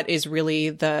 but that is really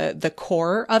the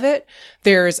core of it.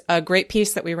 There's a great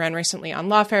piece that we ran recently on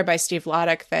Lawfare by Steve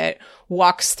Loddick that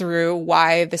walks through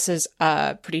why this is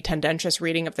a pretty tendentious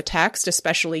reading of the text,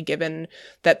 especially given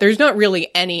that there's not really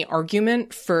any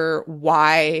argument for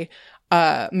why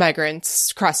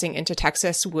migrants crossing into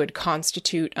Texas would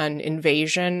constitute an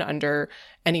invasion under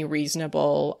any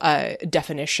reasonable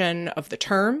definition of the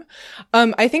term.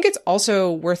 I think it's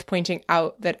also worth pointing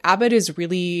out that Abbott is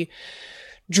really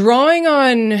drawing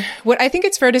on what I think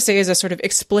it's fair to say is a sort of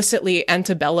explicitly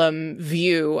antebellum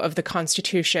view of the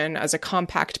Constitution as a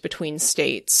compact between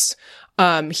states.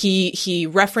 He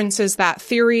references that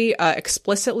theory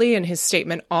explicitly in his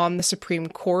statement on the Supreme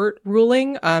Court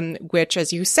ruling, which,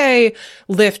 as you say,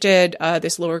 lifted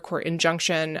this lower court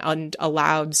injunction and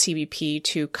allowed CBP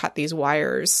to cut these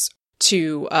wires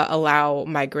to allow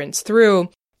migrants through.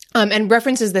 And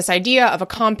references this idea of a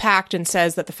compact and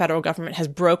says that the federal government has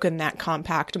broken that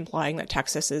compact, implying that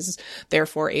Texas is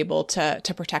therefore able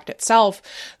to protect itself.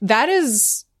 That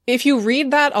is, if you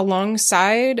read that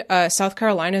alongside South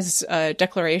Carolina's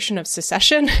Declaration of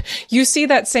Secession, you see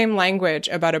that same language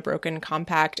about a broken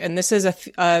compact. And this is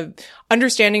a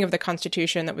understanding of the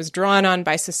Constitution that was drawn on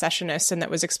by secessionists and that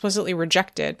was explicitly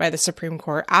rejected by the Supreme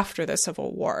Court after the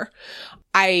Civil War.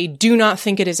 I do not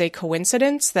think it is a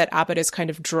coincidence that Abbott is kind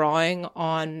of drawing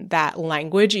on that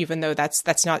language, even though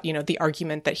that's not, the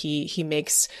argument that he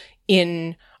makes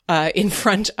in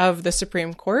front of the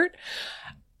Supreme Court.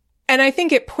 And I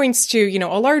think it points to,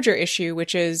 a larger issue,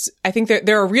 which is, I think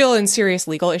there are real and serious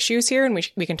legal issues here, and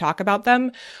we can talk about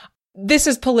them. This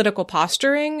is political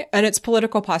posturing, and it's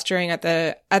political posturing at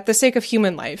the sake of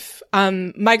human life.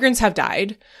 Migrants have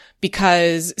died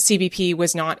because CBP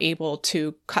was not able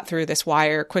to cut through this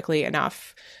wire quickly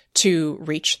enough to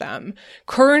reach them.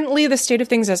 Currently, the state of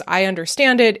things, as I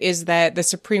understand it, is that the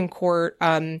Supreme Court,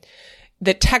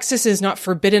 that Texas is not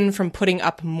forbidden from putting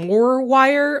up more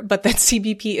wire, but that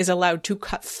CBP is allowed to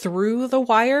cut through the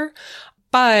wire.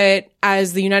 But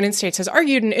as the United States has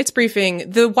argued in its briefing,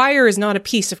 the wire is not a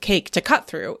piece of cake to cut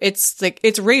through.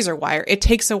 It's razor wire. It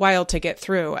takes a while to get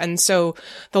through. And so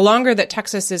the longer that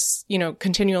Texas is,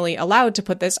 continually allowed to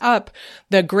put this up,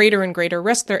 the greater and greater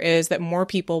risk there is that more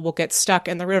people will get stuck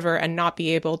in the river and not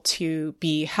be able to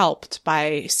be helped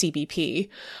by CBP.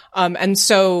 And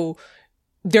so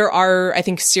there are, I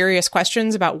think, serious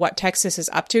questions about what Texas is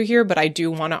up to here, but I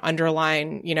do want to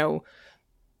underline,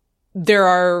 there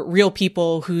are real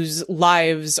people whose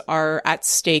lives are at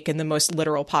stake in the most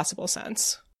literal possible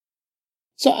sense.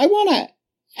 So I want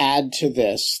to add to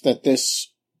this that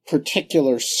this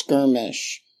particular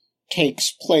skirmish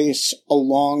takes place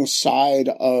alongside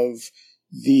of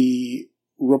the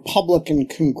Republican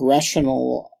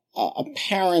congressional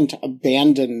apparent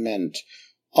abandonment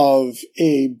of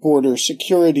a border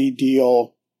security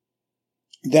deal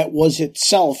that was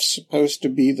itself supposed to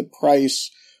be the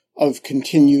price of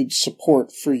continued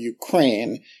support for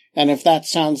Ukraine. And if that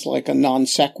sounds like a non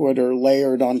sequitur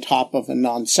layered on top of a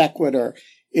non sequitur,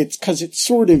 it's because it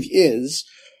sort of is.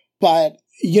 But,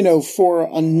 for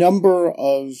a number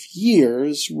of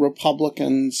years,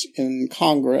 Republicans in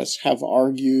Congress have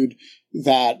argued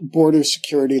that border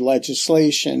security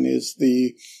legislation is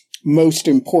the most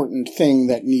important thing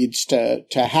that needs to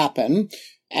happen.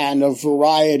 And a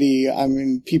variety,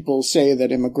 people say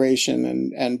that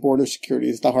immigration and border security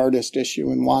is the hardest issue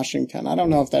in Washington. I don't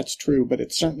know if that's true, but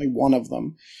it's certainly one of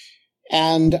them.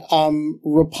 And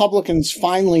Republicans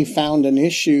finally found an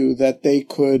issue that they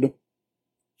could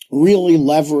really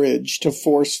leverage to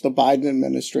force the Biden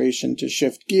administration to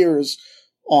shift gears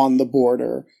on the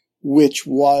border, which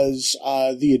was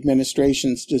the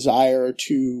administration's desire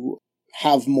to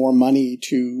have more money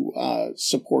to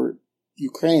support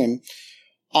Ukraine.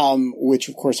 Which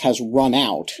of course has run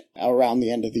out around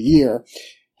the end of the year.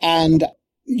 And,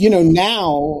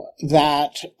 now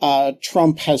that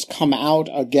Trump has come out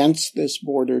against this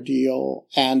border deal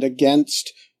and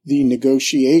against the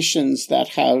negotiations that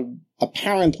have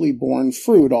apparently borne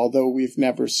fruit, although we've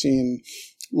never seen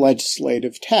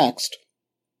legislative text,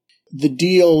 the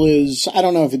deal is, I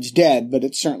don't know if it's dead, but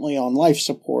it's certainly on life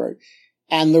support.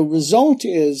 And the result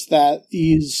is that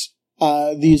these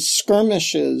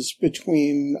skirmishes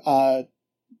between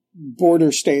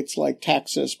border states like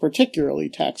Texas, particularly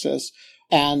Texas,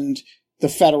 and the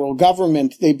federal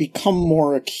government, they become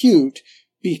more acute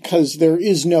because there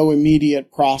is no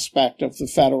immediate prospect of the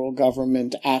federal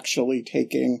government actually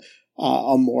taking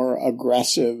a more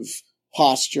aggressive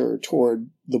posture toward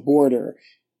the border.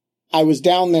 I was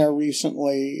down there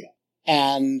recently,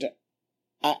 and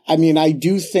I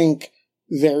do think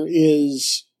there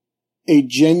is a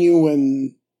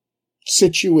genuine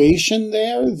situation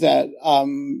there that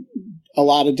a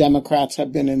lot of Democrats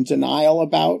have been in denial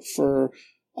about for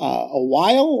a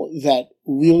while that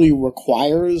really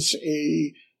requires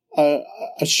a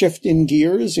shift in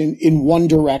gears in one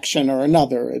direction or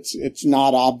another. It's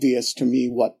not obvious to me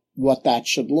what that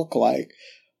should look like.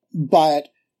 But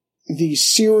the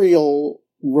serial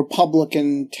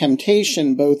Republican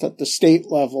temptation, both at the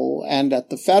state level and at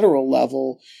the federal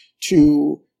level,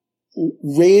 to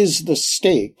raise the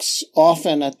stakes,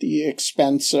 often at the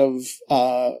expense of,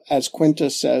 as Quinta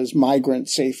says, migrant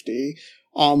safety.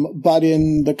 But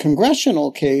in the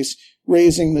congressional case,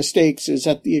 raising the stakes is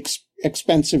at the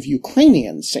expense of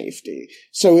Ukrainian safety.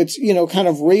 So it's, kind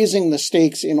of raising the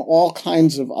stakes in all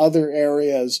kinds of other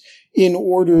areas in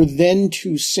order then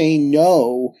to say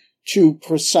no to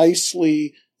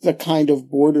precisely the kind of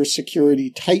border security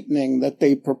tightening that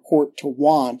they purport to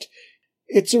want.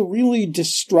 It's a really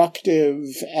destructive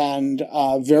and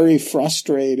very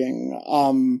frustrating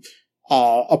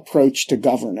approach to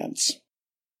governance.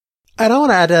 And I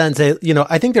want to add to that and say,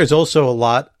 I think there's also a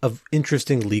lot of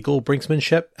interesting legal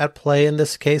brinksmanship at play in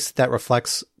this case that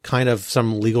reflects kind of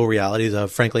some legal realities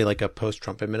of, frankly, like a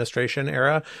post-Trump administration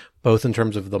era, both in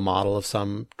terms of the model of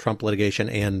some Trump litigation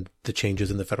and the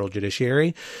changes in the federal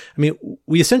judiciary. I mean,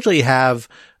 we essentially have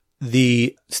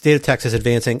the state of Texas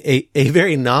advancing a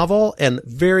very novel and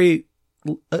very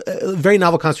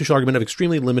novel constitutional argument of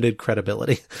extremely limited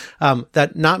credibility,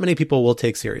 that not many people will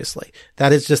take seriously.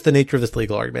 That is just the nature of this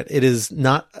legal argument. It is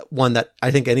not one that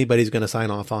I think anybody's going to sign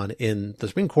off on in the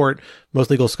Supreme Court. Most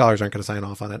legal scholars aren't going to sign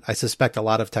off on it. I suspect a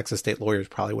lot of Texas state lawyers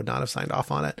probably would not have signed off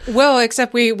on it. Well,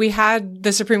 except we had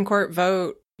the Supreme Court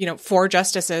vote, 4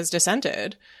 justices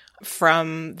dissented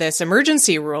from this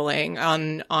emergency ruling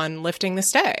on lifting the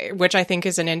stay, which I think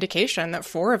is an indication that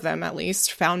 4 of them at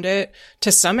least found it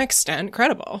to some extent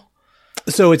credible.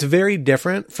 So it's very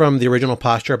different from the original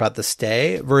posture about the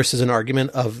stay versus an argument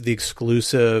of the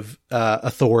exclusive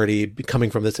authority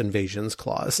coming from this invasions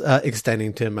clause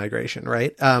extending to immigration,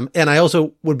 right? And I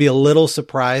also would be a little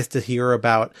surprised to hear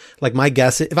about, like, my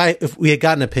guess, if we had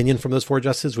gotten an opinion from those 4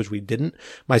 justices, which we didn't,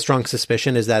 my strong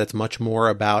suspicion is that it's much more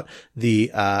about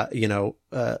the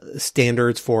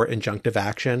standards for injunctive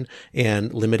action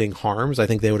and limiting harms. I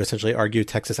think they would essentially argue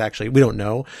Texas actually, we don't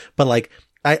know, but like,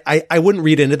 I wouldn't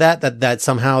read into that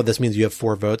somehow this means you have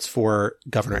 4 votes for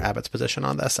Governor Abbott's position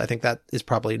on this. I think that is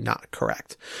probably not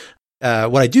correct.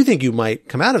 What I do think you might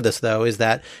come out of this, though, is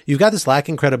that you've got this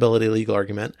lacking credibility legal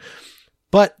argument,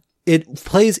 but it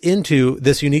plays into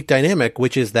this unique dynamic,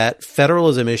 which is that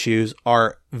federalism issues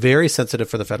are very sensitive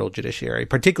for the federal judiciary,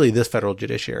 particularly this federal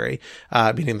judiciary,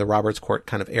 meaning the Roberts Court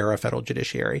kind of era federal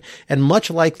judiciary. And much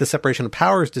like the separation of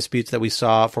powers disputes that we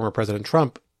saw former President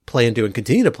Trump play into and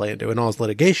continue to play into in all his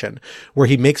litigation, where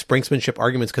he makes brinksmanship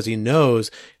arguments because he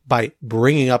knows by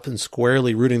bringing up and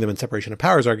squarely rooting them in separation of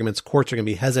powers arguments, courts are going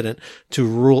to be hesitant to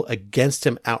rule against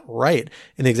him outright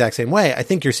in the exact same way. I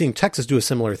think you're seeing Texas do a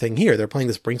similar thing here. They're playing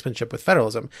this brinksmanship with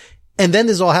federalism. And then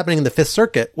this is all happening in the Fifth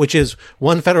Circuit, which is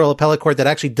one federal appellate court that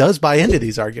actually does buy into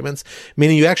these arguments,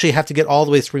 meaning you actually have to get all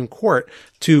the way to Supreme Court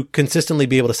to consistently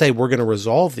be able to say, we're going to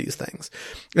resolve these things.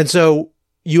 And so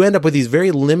you end up with these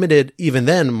very limited, even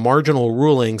then, marginal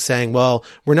rulings saying, well,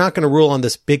 we're not going to rule on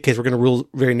this big case. We're going to rule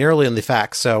very narrowly on the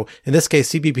facts. So in this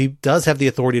case, CBP does have the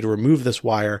authority to remove this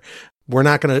wire. We're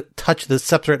not going to touch the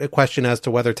separate question as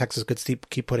to whether Texas could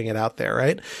keep putting it out there,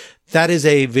 right? That is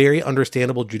a very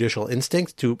understandable judicial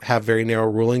instinct to have very narrow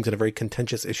rulings in a very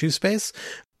contentious issue space.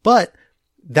 But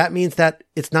that means that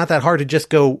it's not that hard to just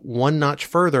go one notch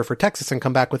further for Texas and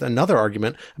come back with another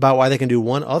argument about why they can do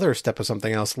one other step of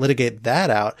something else, litigate that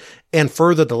out, and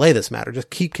further delay this matter. Just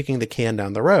keep kicking the can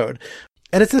down the road.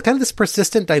 And it's kind of this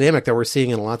persistent dynamic that we're seeing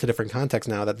in lots of different contexts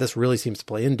now that this really seems to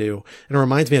play into. And it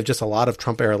reminds me of just a lot of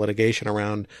Trump-era litigation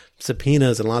around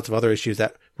subpoenas and lots of other issues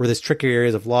that were these tricky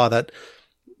areas of law that,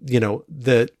 you know,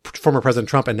 the former President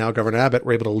Trump and now Governor Abbott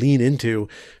were able to lean into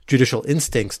judicial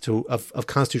instincts of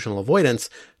constitutional avoidance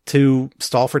to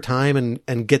stall for time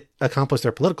and accomplish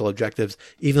their political objectives,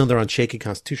 even though they're on shaky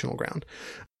constitutional ground.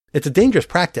 It's a dangerous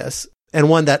practice, and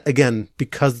one that, again,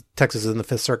 because Texas is in the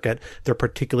Fifth Circuit, they're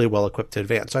particularly well equipped to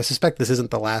advance. So I suspect this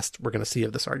isn't the last we're going to see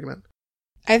of this argument.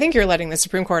 I think you're letting the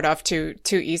Supreme Court off too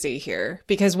easy here,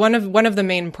 because one of the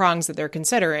main prongs that they're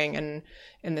considering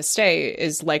in the state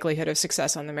is likelihood of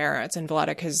success on the merits. And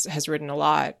Vladeck has written a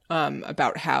lot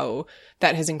about how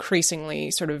that has increasingly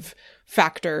sort of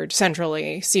factored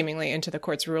centrally, seemingly, into the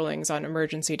court's rulings on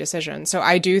emergency decisions. So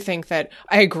I do think that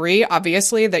I agree,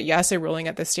 obviously, that yes, a ruling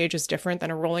at this stage is different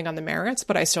than a ruling on the merits,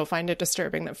 but I still find it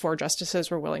disturbing that 4 justices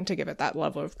were willing to give it that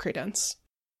level of credence.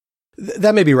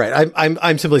 That may be right.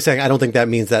 I'm simply saying I don't think that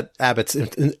means that Abbott's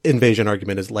invasion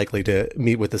argument is likely to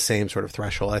meet with the same sort of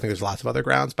threshold. I think there's lots of other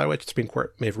grounds by which the Supreme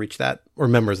Court may have reached that, or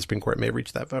members of the Supreme Court may have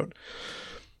reached that vote.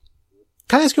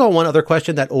 Can I ask you all one other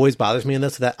question that always bothers me in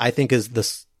this, that I think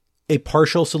is a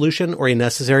partial solution or a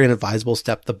necessary and advisable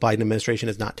step the Biden administration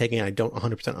is not taking? I don't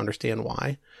 100% understand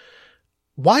why.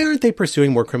 Why aren't they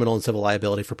pursuing more criminal and civil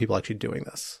liability for people actually doing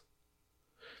this?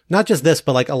 Not just this,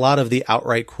 but like a lot of the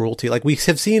outright cruelty. Like we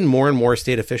have seen more and more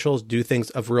state officials do things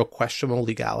of real questionable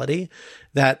legality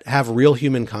that have real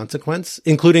human consequence,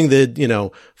 including the, you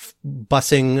know,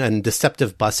 busing and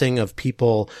deceptive busing of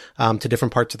people to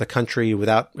different parts of the country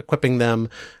without equipping them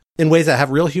in ways that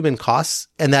have real human costs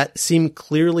and that seem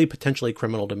clearly potentially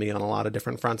criminal to me on a lot of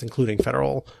different fronts, including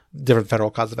different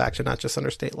federal causes of action, not just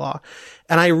under state law.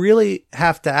 And I really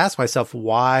have to ask myself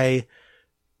why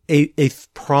a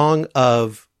prong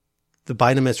of the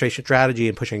Biden administration strategy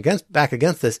and pushing back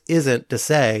against this isn't to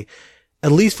say,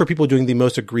 at least for people doing the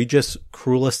most egregious,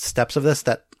 cruelest steps of this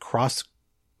that cross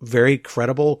very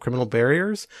credible criminal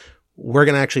barriers, we're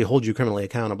going to actually hold you criminally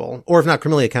accountable. Or if not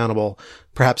criminally accountable,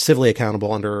 perhaps civilly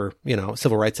accountable under, you know,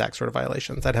 Civil Rights Act sort of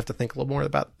violations. I'd have to think a little more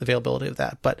about the availability of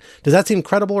that. But does that seem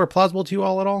credible or plausible to you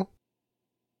all at all?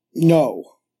 No.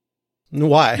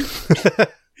 Why?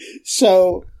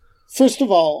 So, first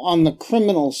of all, on the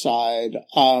criminal side,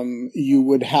 you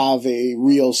would have a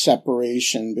real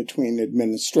separation between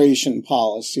administration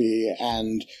policy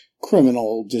and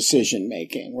criminal decision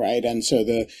making, right? And so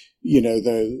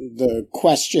the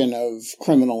question of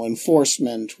criminal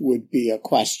enforcement would be a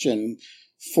question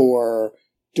for,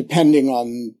 depending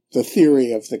on the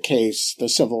theory of the case, the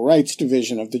Civil Rights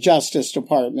Division of the Justice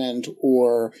Department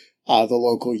or the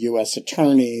local U.S.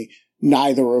 attorney,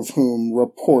 neither of whom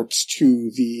reports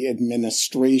to the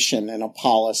administration in a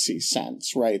policy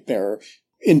sense, right? They're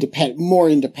more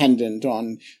independent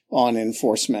on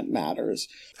enforcement matters.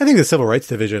 I think the Civil Rights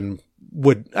Division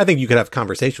I think you could have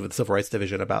conversation with the Civil Rights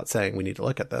Division about saying we need to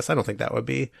look at this. I don't think that would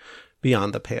be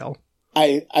beyond the pale.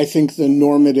 I think the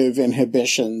normative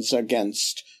inhibitions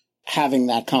against having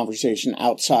that conversation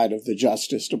outside of the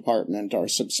Justice Department are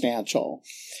substantial.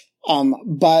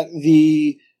 But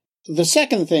the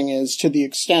second thing is, to the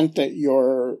extent that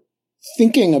you're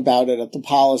thinking about it at the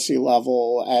policy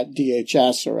level at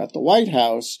DHS or at the White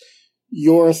House,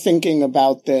 you're thinking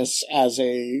about this as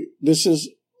this is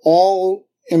all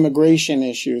immigration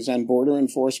issues and border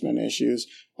enforcement issues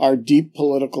are deep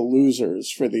political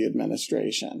losers for the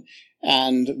administration.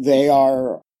 And they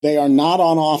are not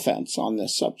on offense on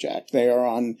this subject. They are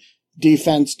on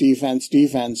defense.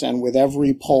 And with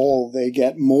every poll, they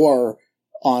get more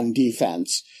on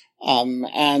defense.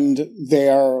 And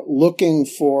they're looking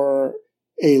for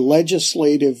a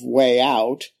legislative way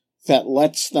out that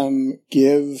lets them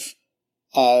give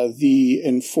the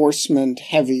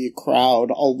enforcement-heavy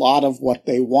crowd a lot of what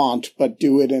they want, but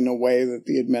do it in a way that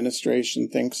the administration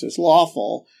thinks is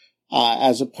lawful,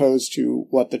 as opposed to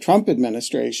what the Trump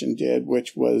administration did,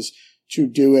 which was to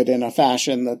do it in a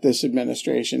fashion that this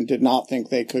administration did not think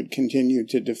they could continue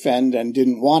to defend and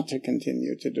didn't want to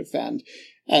continue to defend.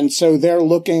 And so they're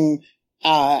looking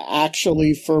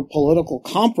actually for political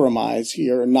compromise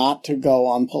here, not to go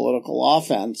on political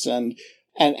offense. And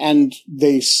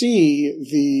they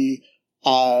see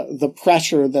the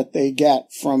pressure that they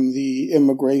get from the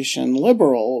immigration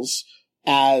liberals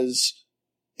as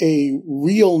a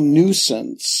real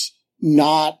nuisance,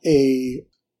 not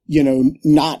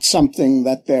something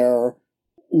that they're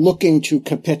looking to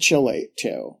capitulate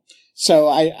to. So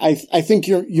I think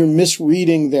you're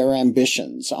misreading their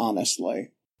ambitions,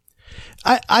 honestly.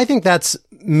 I think that's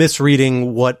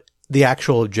misreading what the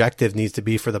actual objective needs to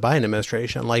be for the Biden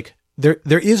administration. Like, there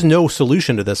is no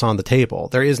solution to this on the table.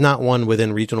 There is not one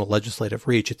within regional legislative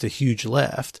reach. It's a huge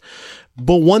lift.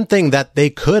 But one thing that they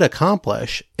could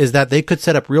accomplish is that they could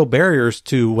set up real barriers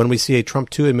to, when we see a Trump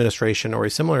 2 administration or a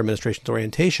similar administration's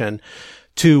orientation,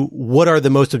 to what are the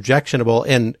most objectionable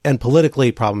and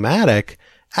politically problematic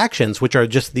actions, which are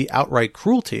just the outright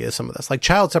cruelty of some of this. Like,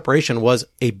 child separation was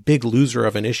a big loser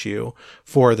of an issue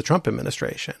for the Trump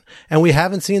administration. And we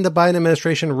haven't seen the Biden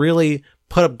administration really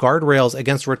put up guardrails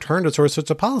against return to sorts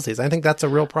of policies. I think that's a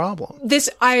real problem.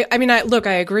 I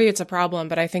agree it's a problem,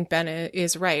 but I think Ben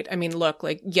is right. I mean, look,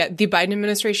 the Biden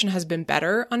administration has been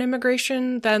better on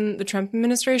immigration than the Trump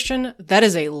administration. That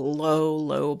is a low,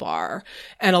 low bar.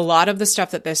 And a lot of the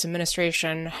stuff that this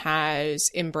administration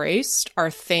has embraced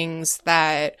are things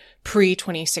that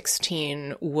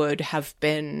pre-2016 would have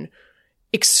been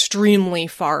extremely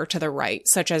far to the right,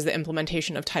 such as the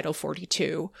implementation of Title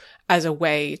 42 as a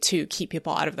way to keep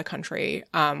people out of the country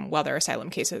while their asylum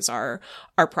cases are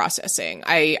processing.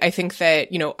 I think that,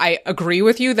 I agree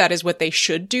with you, that is what they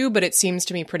should do, but it seems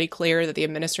to me pretty clear that the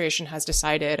administration has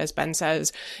decided, as Ben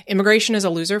says, immigration is a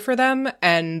loser for them,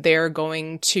 and they're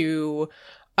going to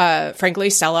frankly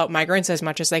sell out migrants as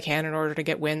much as they can in order to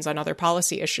get wins on other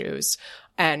policy issues.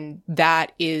 And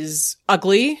that is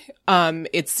ugly.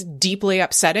 It's deeply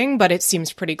upsetting, but it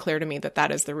seems pretty clear to me that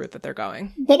that is the route that they're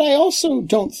going. But I also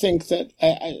don't think that,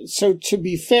 so to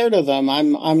be fair to them,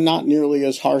 I'm not nearly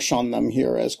as harsh on them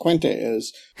here as Quinta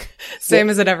is. Same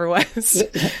as it ever was.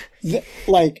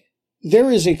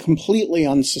 There is a completely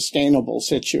unsustainable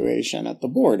situation at the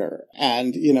border.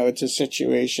 And, it's a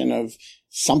situation of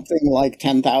something like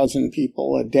 10,000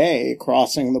 people a day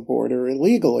crossing the border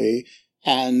illegally.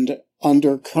 And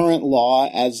under current law,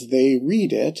 as they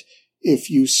read it, if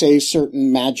you say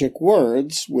certain magic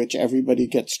words, which everybody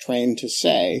gets trained to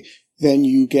say, then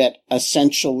you get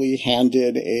essentially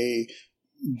handed a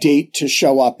date to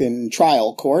show up in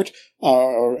trial court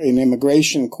or in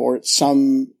immigration court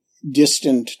some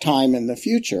distant time in the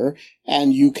future,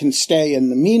 and you can stay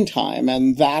in the meantime.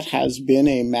 And that has been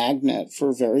a magnet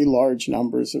for very large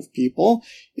numbers of people.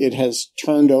 It has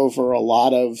turned over a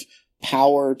lot of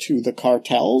power to the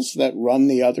cartels that run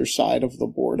the other side of the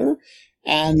border.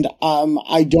 And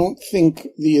I don't think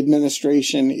the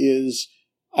administration is,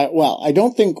 I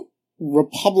don't think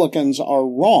Republicans are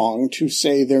wrong to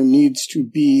say there needs to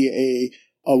be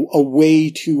a way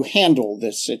to handle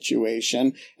this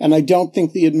situation. And I don't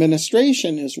think the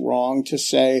administration is wrong to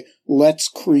say, let's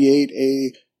create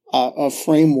a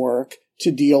framework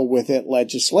to deal with it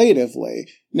legislatively.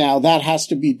 Now, that has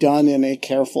to be done in a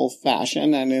careful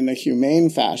fashion and in a humane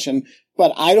fashion,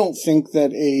 but I don't think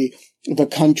that the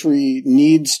country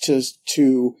needs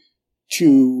to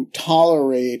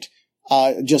tolerate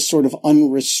just sort of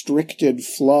unrestricted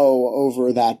flow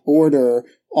over that border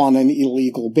on an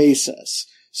illegal basis.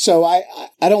 So I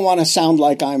don't want to sound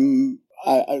like I'm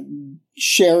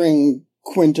sharing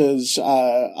Quinta's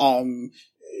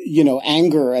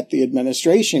anger at the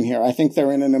administration here. I think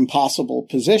they're in an impossible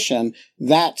position.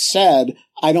 That said,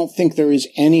 I don't think there is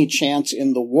any chance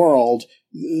in the world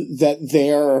that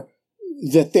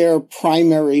their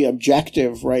primary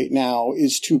objective right now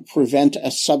is to prevent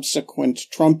a subsequent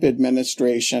Trump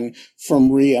administration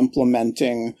from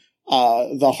re-implementing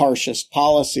the harshest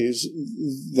policies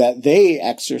that they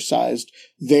exercised.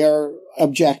 Their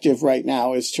objective right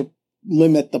now is to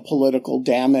limit the political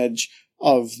damage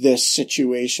of this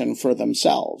situation for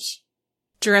themselves.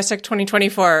 Jurassic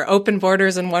 2024, open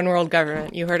borders and one world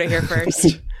government. You heard it here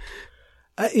first.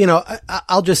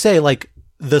 I'll just say,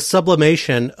 the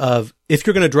sublimation of, if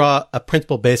you're going to draw a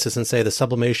principle basis and say the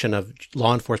sublimation of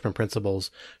law enforcement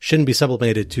principles shouldn't be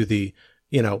sublimated to the,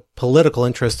 political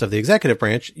interests of the executive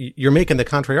branch, you're making the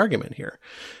contrary argument here.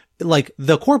 like,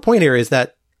 the core point here is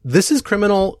that this is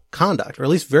criminal conduct, or at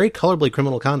least very colorably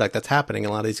criminal conduct that's happening in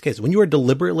a lot of these cases. When you are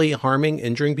deliberately harming,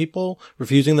 injuring people,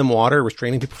 refusing them water,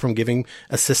 restraining people from giving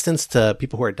assistance to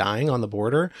people who are dying on the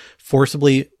border,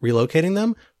 forcibly relocating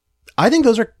them, I think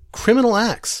those are criminal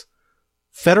acts,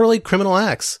 federally criminal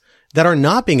acts that are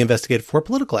not being investigated for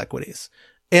political equities.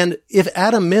 And if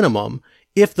at a minimum,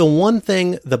 if the one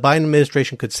thing the Biden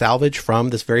administration could salvage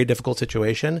from this very difficult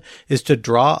situation is to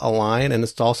draw a line and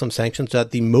install some sanctions so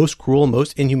that the most cruel,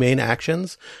 most inhumane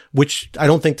actions, which I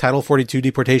don't think Title 42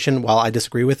 deportation, while I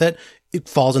disagree with it, it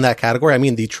falls in that category. I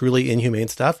mean, the truly inhumane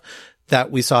stuff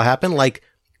that we saw happen, like,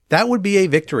 that would be a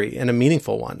victory and a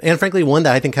meaningful one. And frankly, one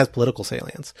that I think has political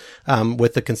salience,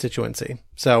 with the constituency.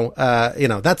 So,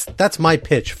 that's my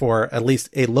pitch for at least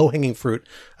a low hanging fruit.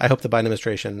 I hope the Biden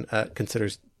administration,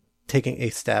 considers taking a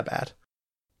stab at.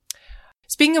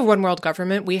 Speaking of one world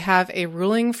government, we have a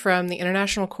ruling from the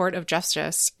International Court of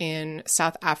Justice in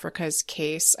South Africa's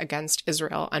case against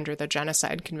Israel under the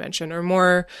Genocide Convention, or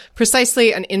more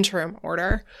precisely, an interim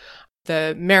order.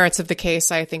 The merits of the case,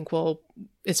 I think,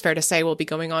 it's fair to say, will be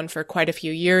going on for quite a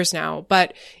few years now.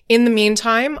 But in the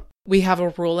meantime, we have a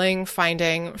ruling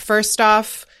finding, first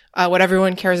off, what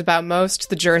everyone cares about most,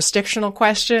 the jurisdictional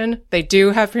question. They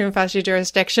do have prima facie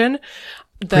jurisdiction.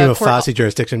 Prima facie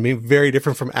jurisdiction being very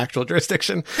different from actual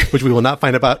jurisdiction, which we will not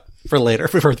find about for later,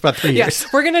 for about 3 years.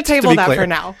 Yes, we're going to table that for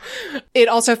now. It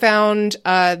also found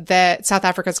that South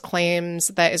Africa's claims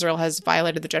that Israel has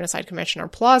violated the Genocide Convention are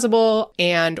plausible,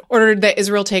 and ordered that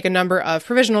Israel take a number of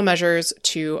provisional measures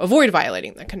to avoid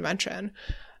violating the convention.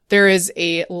 There is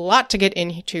a lot to get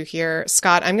into here.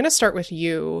 Scott, I'm going to start with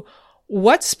you.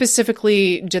 What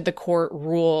specifically did the court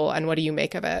rule, and what do you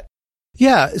make of it?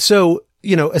 Yeah, so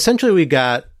essentially we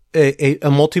got a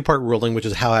multi-part ruling, which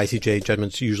is how ICJ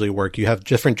judgments usually work. You have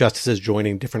different justices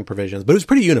joining different provisions, but it was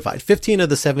pretty unified. 15 of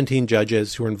the 17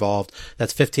 judges who were involved,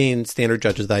 that's 15 standard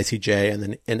judges of the ICJ and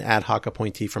then an ad hoc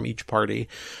appointee from each party,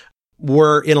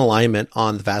 were in alignment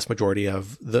on the vast majority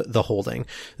of the holding.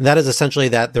 And that is essentially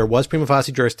that there was prima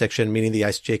facie jurisdiction, meaning the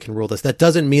ICJ can rule this. That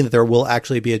doesn't mean that there will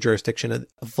actually be a jurisdiction,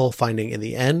 a full finding in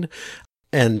the end.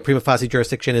 And prima facie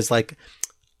jurisdiction is like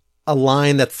a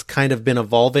line that's kind of been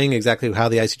evolving, exactly how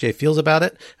the ICJ feels about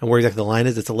it and where exactly the line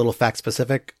is. It's a little fact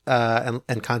specific,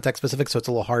 and context specific. So it's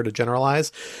a little hard to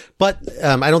generalize, but,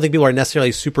 I don't think people are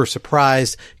necessarily super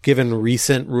surprised given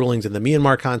recent rulings in the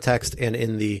Myanmar context and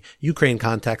in the Ukraine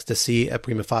context to see a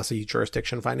prima facie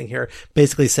jurisdiction finding here,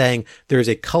 basically saying there is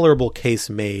a colorable case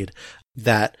made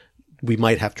that we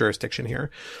might have jurisdiction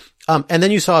here. And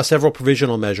then you saw several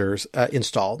provisional measures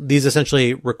installed. These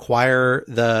essentially require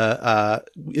the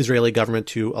Israeli government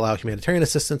to allow humanitarian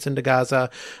assistance into Gaza,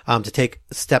 to take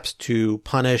steps to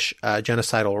punish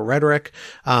genocidal rhetoric,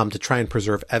 to try and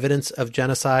preserve evidence of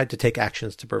genocide, to take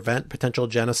actions to prevent potential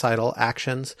genocidal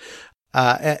actions.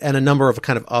 And a number of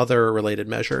kind of other related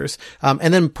measures.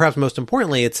 And then perhaps most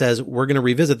importantly, it says we're going to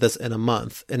revisit this in a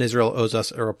month, and Israel owes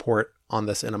us a report on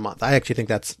this in a month. I actually think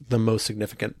that's the most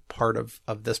significant part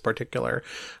of this particular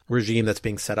regime that's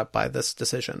being set up by this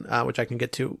decision, which I can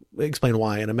get to explain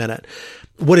why in a minute.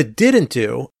 What it didn't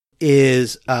do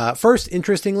is, first,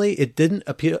 interestingly, it doesn't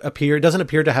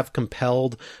appear to have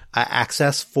compelled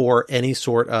access for any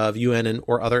sort of UN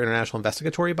or other international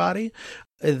investigatory body.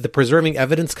 The preserving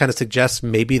evidence kind of suggests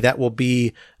maybe that will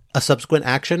be a subsequent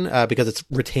action, because it's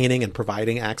retaining and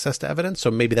providing access to evidence.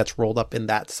 So maybe that's rolled up in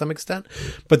that to some extent.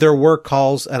 But there were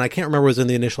calls, and I can't remember what was in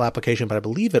the initial application, but I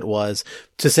believe it was,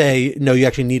 to say, no, you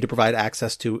actually need to provide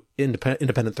access to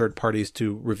independent third parties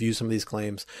to review some of these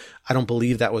claims. I don't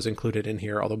believe that was included in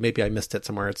here, although maybe I missed it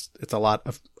somewhere. It's a lot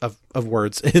of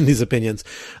words in these opinions.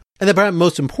 And then perhaps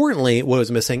most importantly, what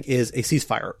was missing is a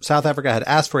ceasefire. South Africa had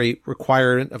asked for a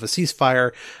requirement of a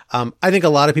ceasefire. I think a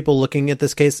lot of people looking at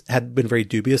this case had been very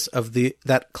dubious of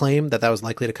that claim that was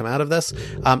likely to come out of this.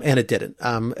 And it didn't.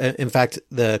 In fact,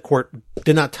 the court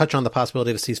did not touch on the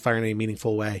possibility of a ceasefire in any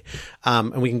meaningful way.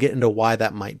 And we can get into why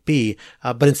that might be.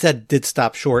 But instead did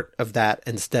stop short of that,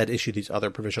 instead issue these other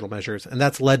provisional measures. And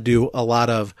that's led to a lot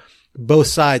of both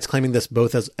sides claiming this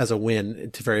both as a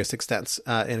win to various extents,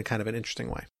 in a kind of an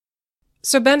interesting way.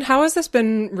 So, Ben, how has this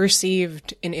been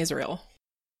received in Israel?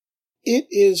 It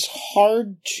is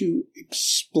hard to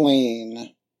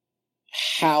explain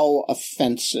how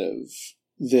offensive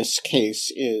this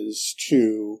case is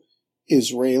to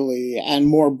Israeli and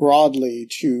more broadly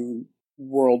to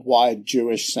worldwide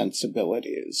Jewish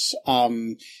sensibilities.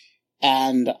 And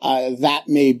that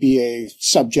may be a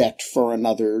subject for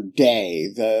another day,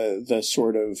 the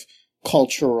sort of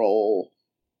cultural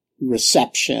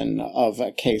reception of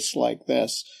a case like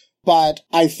this. But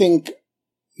I think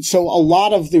so a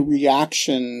lot of the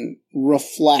reaction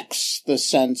reflects the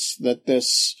sense that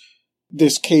this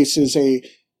case is a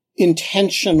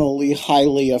intentionally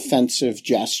highly offensive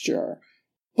gesture.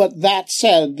 But that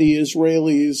said, the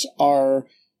Israelis are,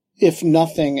 if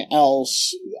nothing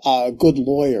else, good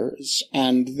lawyers,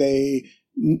 and they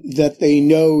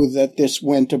know that this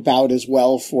went about as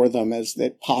well for them as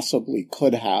it possibly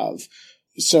could have.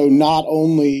 So not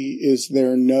only is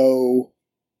there no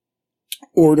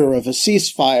order of a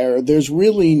ceasefire, there's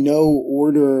really no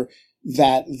order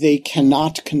that they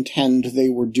cannot contend they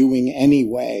were doing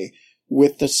anyway,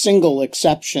 with the single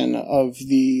exception of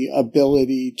the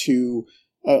ability to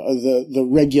the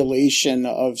regulation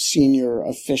of senior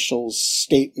officials'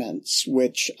 statements,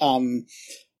 which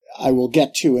I will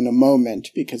get to in a moment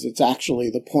because it's actually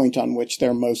the point on which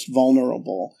they're most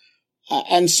vulnerable.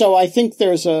 And so I think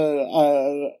there's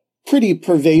a pretty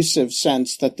pervasive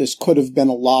sense that this could have been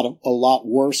a lot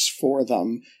worse for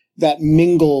them, that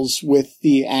mingles with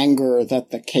the anger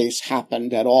that the case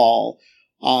happened at all.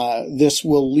 This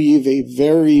will leave a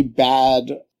very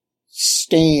bad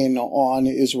stain on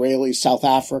Israeli-South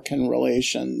African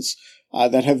relations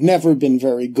that have never been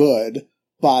very good,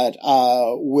 but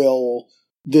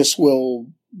this will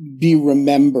be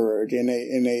remembered in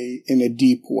a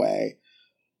deep way.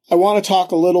 I want to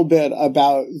talk a little bit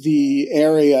about the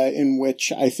area in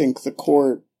which I think the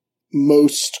court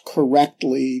most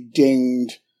correctly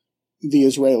dinged the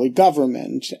Israeli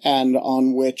government, and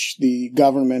on which the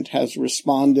government has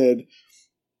responded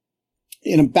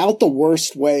in about the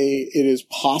worst way it is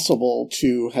possible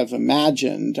to have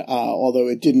imagined, although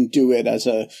it didn't do it as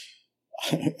it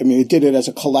did it as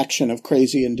a collection of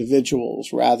crazy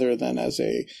individuals rather than as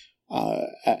a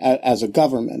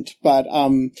government. But,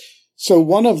 so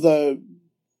one of the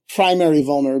primary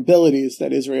vulnerabilities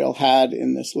that Israel had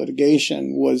in this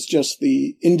litigation was just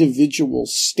the individual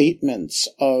statements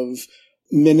of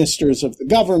ministers of the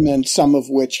government, some of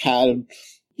which had,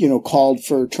 called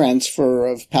for transfer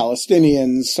of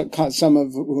Palestinians, some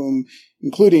of whom,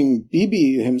 including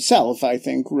Bibi himself, I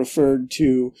think, referred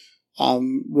to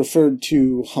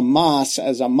Hamas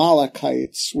as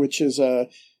Amalekites, which is a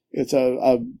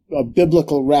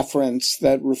biblical reference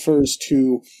that refers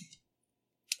to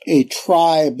a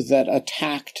tribe that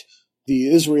attacked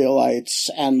the Israelites,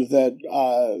 and that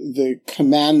the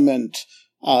commandment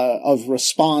of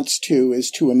response to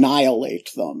is to annihilate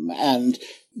them. And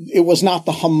it was not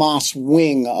the Hamas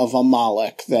wing of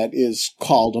Amalek that is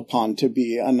called upon to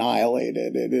be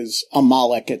annihilated. It is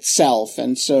Amalek itself.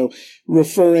 And so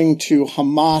referring to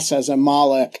Hamas as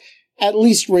Amalek at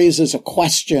least raises a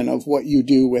question of what you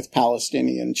do with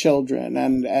Palestinian children.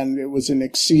 And it was an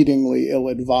exceedingly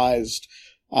ill-advised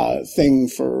thing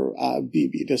for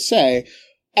Bibi to say.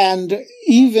 And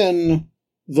even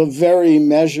the very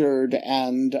measured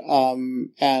and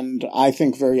I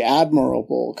think very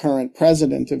admirable current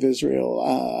president of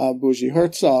Israel, Bougie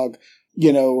Herzog,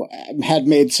 had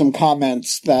made some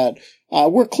comments that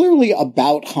were clearly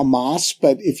about Hamas,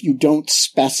 but if you don't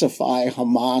specify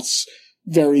Hamas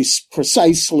very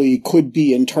precisely, could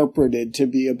be interpreted to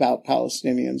be about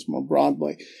Palestinians more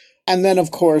broadly. And then,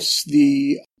 of course,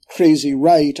 the crazy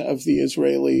right of the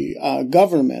Israeli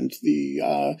government,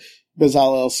 the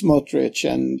Bezalel Smotrich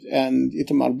and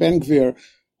Itamar Ben-Gvir,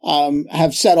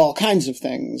 have said all kinds of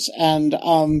things. And,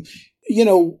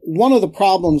 one of the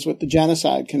problems with the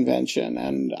Genocide Convention,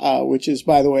 and which is,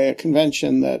 by the way, a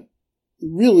convention that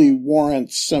really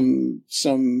warrants some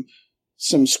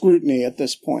scrutiny at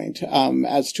this point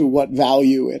as to what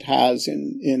value it has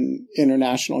in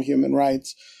international human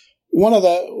rights. One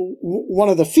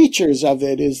of the features of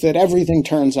it is that everything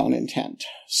turns on intent.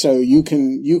 So you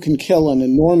can kill an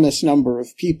enormous number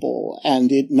of people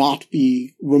and it not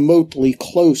be remotely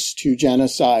close to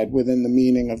genocide within the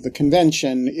meaning of the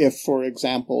convention if, for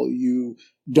example, you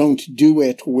don't do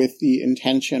it with the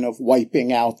intention of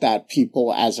wiping out that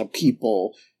people as a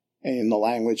people, in the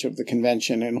language of the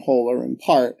convention, in whole or in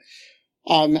part.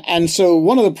 And so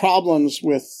one of the problems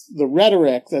with the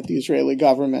rhetoric that the Israeli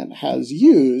government has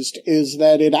used is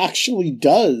that it actually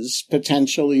does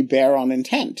potentially bear on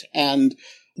intent. And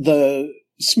the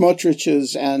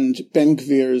Smotriches and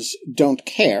Ben-Gvirs don't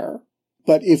care.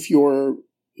 But if you're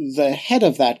the head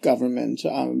of that government,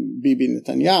 Bibi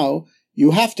Netanyahu, you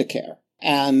have to care.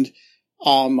 And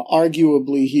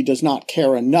arguably, he does not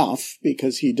care enough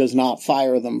because he does not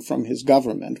fire them from his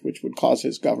government, which would cause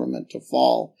his government to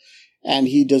fall. And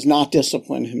he does not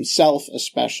discipline himself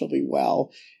especially well.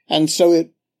 And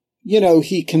so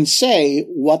he can say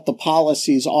what the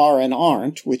policies are and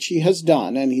aren't, which he has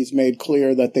done, and he's made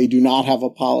clear that they do not have a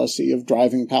policy of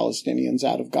driving Palestinians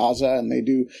out of Gaza, and they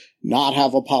do not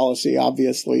have a policy,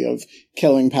 obviously, of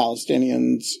killing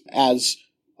Palestinians as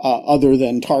other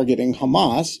than targeting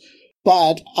Hamas.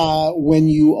 But when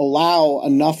you allow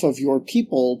enough of your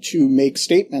people to make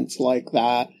statements like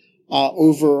that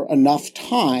over enough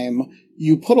time,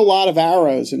 you put a lot of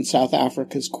arrows in South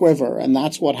Africa's quiver, and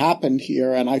that's what happened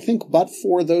here. And I think but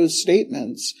for those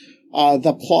statements,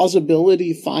 the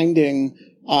plausibility finding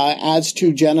as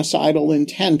to genocidal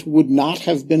intent would not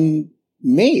have been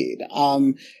made.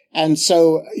 And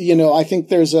so, I think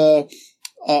there's a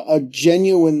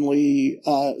genuinely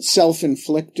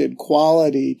self-inflicted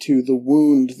quality to the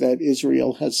wound that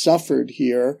Israel has suffered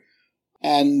here.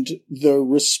 And the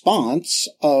response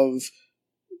of,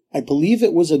 I believe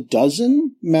it was 12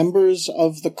 members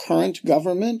of the current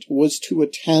government, was to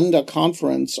attend a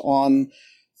conference on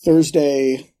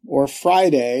Thursday or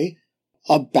Friday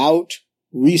about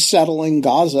resettling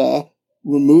Gaza,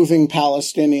 removing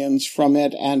Palestinians from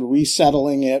it, and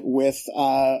resettling it with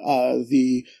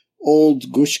the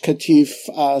old Gush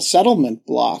Katif settlement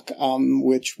block,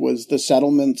 which was the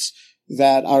settlements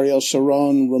that Ariel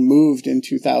Sharon removed in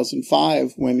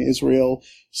 2005 when Israel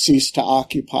ceased to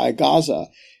occupy Gaza.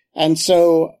 And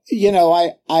so,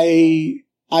 I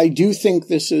do think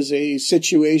this is a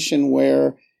situation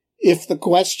where if the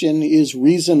question is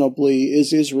reasonably,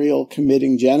 is Israel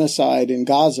committing genocide in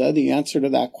Gaza? The answer to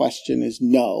that question is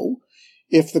no.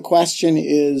 If the question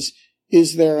is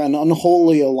there an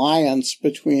unholy alliance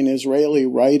between Israeli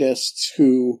rightists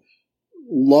who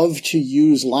love to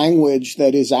use language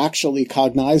that is actually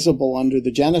cognizable under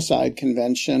the Genocide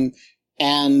Convention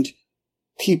and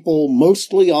people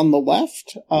mostly on the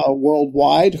left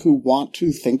worldwide who want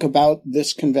to think about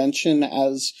this convention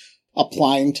as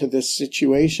applying to this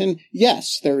situation?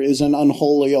 Yes, there is an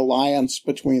unholy alliance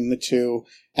between the two,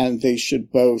 and they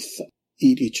should both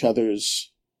eat each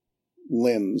other's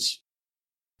limbs.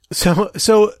 So,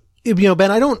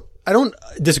 Ben, I don't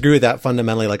disagree with that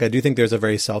fundamentally. Like, I do think there's a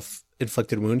very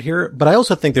self-inflicted wound here, but I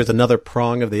also think there's another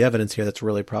prong of the evidence here that's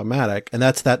really problematic, and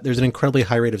that's that there's an incredibly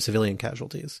high rate of civilian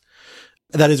casualties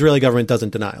that Israeli government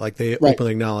doesn't deny. Like, they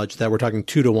openly acknowledge that we're talking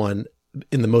 2 to 1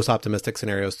 in the most optimistic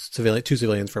scenarios, 2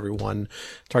 civilians for every 1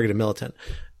 targeted militant.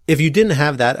 If you didn't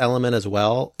have that element as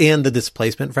well, and the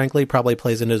displacement, frankly, probably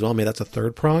plays in as well, maybe that's a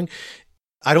third prong,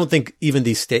 I don't think even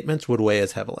these statements would weigh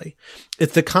as heavily.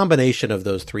 It's the combination of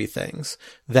those 3 things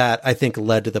that I think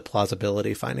led to the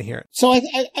plausibility finding here. So I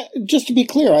just to be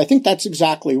clear, I think that's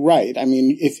exactly right. I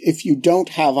mean, if you don't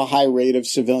have a high rate of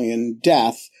civilian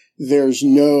death, there's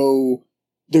no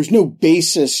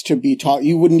basis to be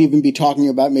you wouldn't even be talking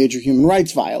about major human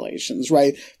rights violations,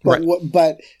 right?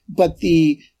 But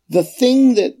the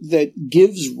thing that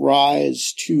gives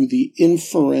rise to the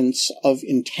inference of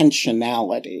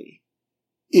intentionality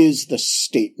is the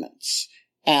statements.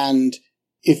 And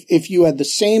if you had the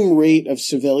same rate of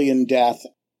civilian death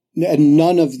and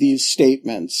none of these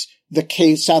statements,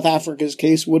 South Africa's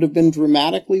case would have been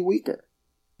dramatically weaker.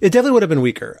 It definitely would have been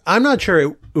weaker. I'm not sure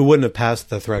it wouldn't have passed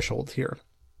the threshold here,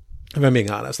 if I'm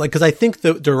being honest. Like, because I think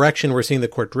the direction we're seeing the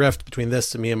court drift between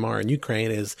this and Myanmar and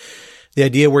Ukraine is the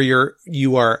idea where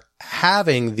you are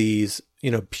having these,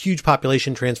 huge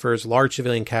population transfers, large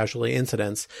civilian casualty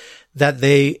incidents, that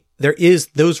there is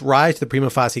those rise to the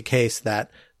prima facie case that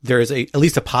there is at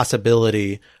least a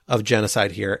possibility of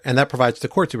genocide here, and that provides the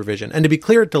court supervision. And to be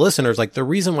clear to listeners, like, the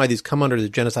reason why these come under the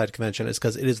Genocide Convention is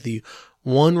because it is the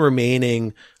one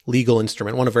remaining legal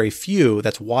instrument, one of very few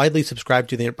that's widely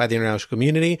subscribed to by the international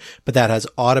community, but that has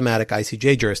automatic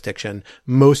ICJ jurisdiction.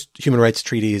 Most human rights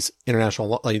treaties, international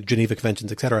law, like Geneva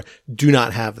Conventions, etc., do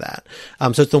not have that.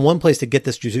 So it's the one place to get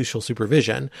this judicial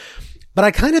supervision. But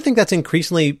I kind of think that's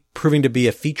increasingly proving to be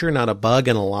a feature, not a bug,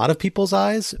 in a lot of people's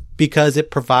eyes, because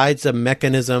it provides a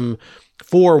mechanism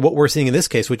for what we're seeing in this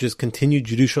case, which is continued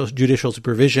judicial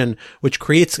supervision, which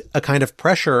creates a kind of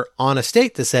pressure on a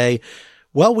state to say,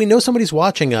 well, we know somebody's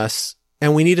watching us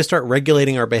and we need to start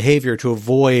regulating our behavior to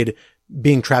avoid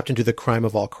being trapped into the crime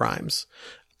of all crimes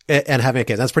and having a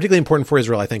case. That's particularly important for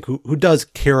Israel, I think, who does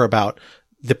care about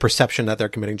the perception that they're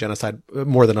committing genocide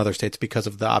more than other states because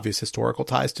of the obvious historical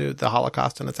ties to the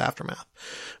Holocaust and its aftermath.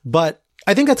 But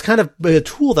I think that's kind of a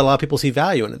tool that a lot of people see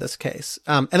value in this case.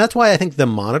 And that's why I think the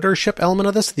monitorship element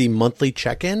of this, the monthly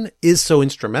check-in, is so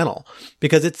instrumental,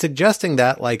 because it's suggesting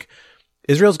that, like,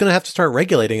 Israel's going to have to start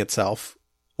regulating itself,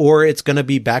 or it's going to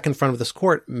be back in front of this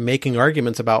court making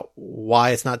arguments about why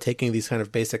it's not taking these kind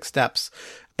of basic steps.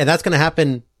 And that's going to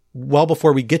happen well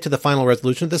before we get to the final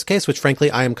resolution of this case, which frankly,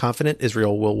 I am confident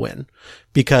Israel will win,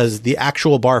 because the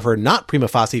actual bar for not prima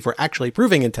facie, for actually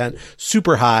proving intent,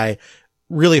 super high,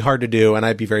 really hard to do. And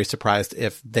I'd be very surprised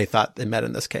if they thought they met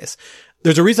in this case.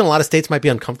 There's a reason a lot of states might be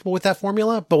uncomfortable with that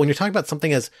formula, but when you're talking about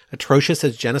something as atrocious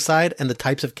as genocide and the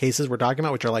types of cases we're talking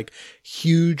about, which are like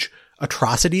huge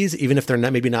atrocities, even if they're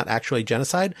not, maybe not actually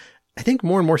genocide, I think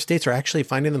more and more states are actually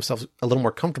finding themselves a little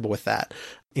more comfortable with that,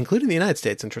 including the United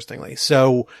States, interestingly.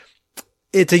 So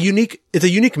it's a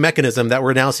unique mechanism that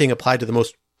we're now seeing applied to the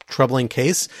most troubling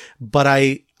case. But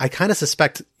I kind of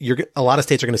suspect a lot of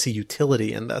states are going to see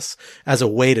utility in this as a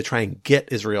way to try and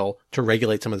get Israel to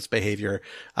regulate some of this behavior,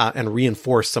 and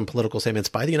reinforce some political statements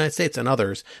by the United States and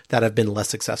others that have been less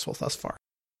successful thus far.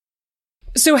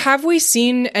 So have we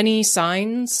seen any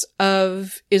signs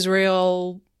of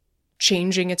Israel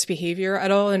changing its behavior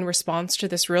at all in response to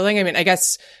this ruling? I mean, I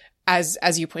guess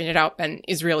as you pointed out, Ben,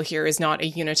 Israel here is not a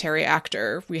unitary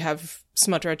actor. We have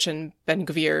Smotrich and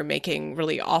Ben-Gvir making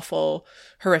really awful,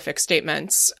 horrific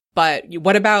statements. But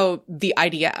what about the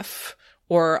IDF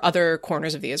or other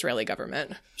corners of the Israeli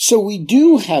government? So we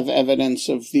do have evidence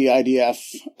of the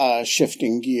IDF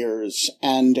shifting gears,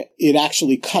 and it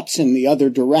actually cuts in the other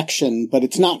direction, but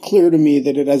it's not clear to me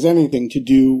that it has anything to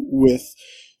do with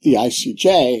the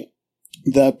ICJ.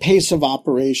 The pace of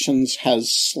operations has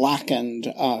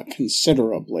slackened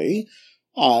considerably.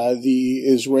 The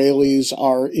Israelis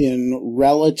are in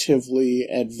relatively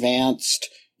advanced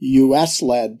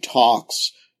U.S.-led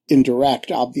talks,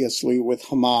 indirect, obviously, with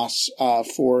Hamas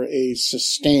for a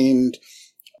sustained,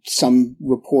 some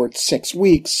reports 6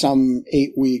 weeks, some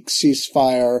 8-week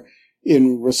ceasefire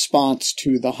in response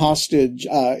to the hostage,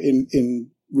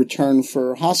 in return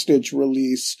for hostage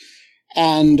release.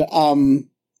 And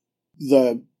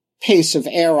the pace of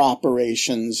air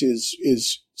operations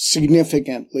is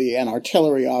significantly, and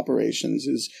artillery operations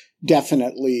is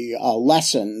definitely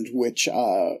lessened, which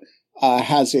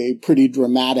has a pretty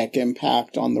dramatic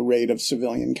impact on the rate of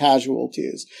civilian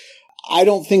casualties. I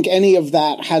don't think any of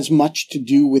that has much to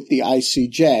do with the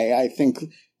ICJ. I think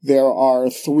there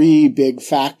are 3 big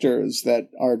factors that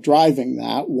are driving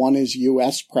that. One is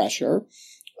U.S. pressure,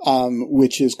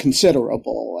 which is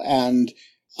considerable. And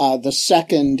the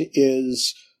second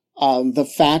is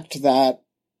the fact that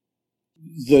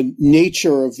the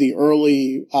nature of the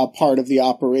early part of the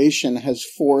operation has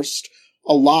forced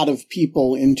a lot of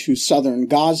people into southern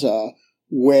Gaza,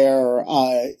 where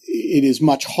it is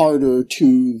much harder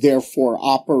to therefore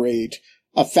operate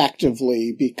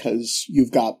effectively because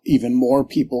you've got even more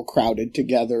people crowded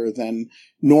together than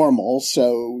normal.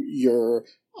 So you're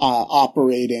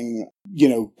operating,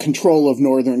 control of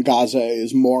northern Gaza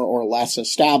is more or less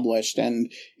established,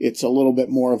 and it's a little bit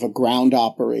more of a ground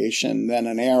operation than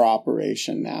an air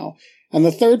operation now. And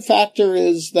the third factor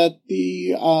is that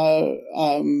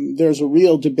there's a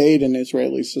real debate in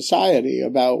Israeli society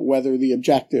about whether the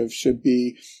objective should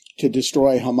be to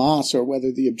destroy Hamas or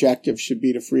whether the objective should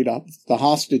be to free up the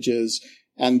hostages.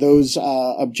 And those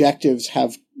objectives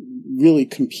have really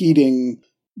competing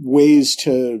ways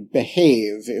to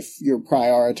behave if you're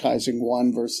prioritizing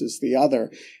one versus the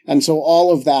other. And so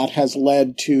all of that has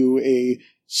led to a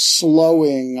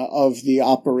slowing of the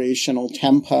operational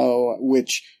tempo,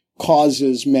 which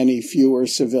causes many fewer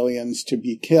civilians to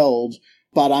be killed.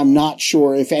 But I'm not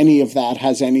sure if any of that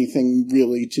has anything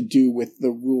really to do with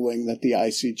the ruling that the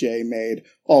ICJ made,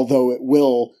 although it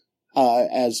will,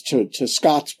 as to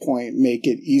Scott's point, make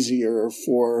it easier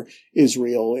for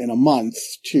Israel in a month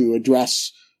to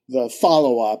address the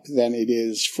follow-up than it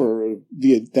is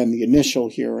than the initial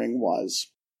hearing was.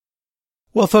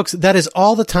 Well, folks, that is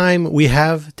all the time we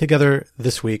have together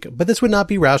this week. But this would not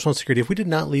be Rational Security if we did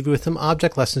not leave you with some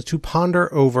object lessons to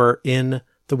ponder over in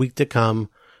the week to come.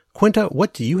 Quinta,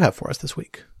 what do you have for us this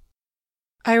week?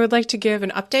 I would like to give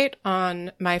an update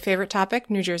on my favorite topic,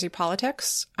 New Jersey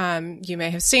politics. You may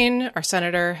have seen our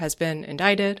senator has been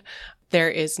indicted. There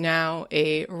is now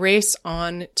a race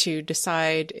on to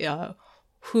decide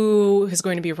who is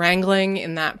going to be wrangling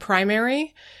in that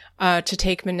primary to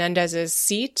take Menendez's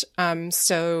seat.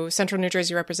 So Central New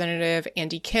Jersey Representative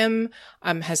Andy Kim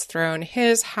has thrown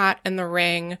his hat in the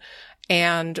ring.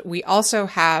 And we also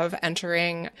have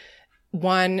entering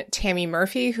one Tammy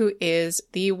Murphy, who is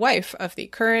the wife of the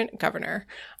current governor,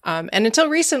 and until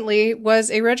recently was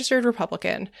a registered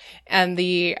Republican. And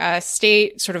the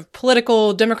state sort of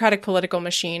Democratic political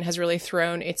machine has really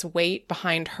thrown its weight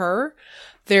behind her.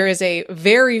 There is a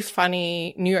very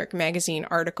funny New York Magazine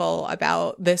article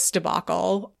about this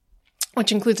debacle,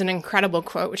 which includes an incredible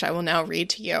quote, which I will now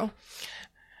read to you.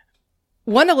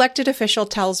 One elected official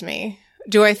tells me,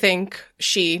 do I think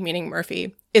she, meaning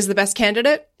Murphy, is the best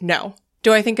candidate? No.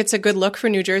 Do I think it's a good look for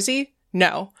New Jersey?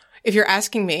 No. If you're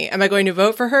asking me, am I going to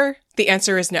vote for her? The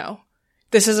answer is no.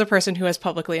 This is a person who has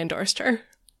publicly endorsed her.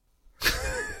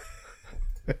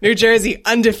 New Jersey,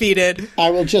 undefeated. I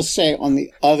will just say on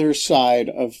the other side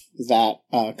of that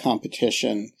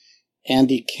competition,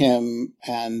 Andy Kim,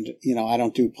 and, I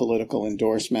don't do political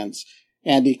endorsements.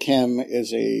 Andy Kim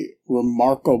is a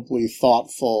remarkably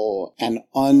thoughtful and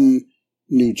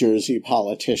un-New Jersey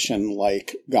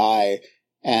politician-like guy.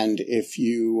 And if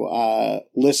you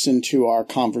listen to our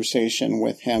conversation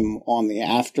with him on the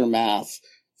Aftermath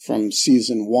from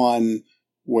season 1,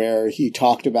 where he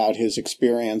talked about his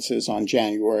experiences on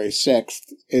January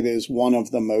 6th, it is one of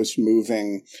the most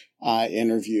moving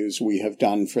interviews we have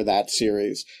done for that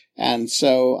series. And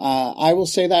so I will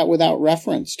say that without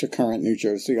reference to current New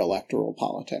Jersey electoral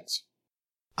politics.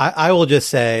 I will just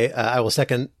say, I will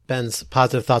second Ben's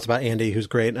positive thoughts about Andy, who's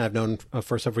great, and I've known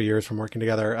for several years from working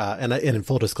together. And in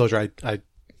full disclosure, I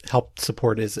helped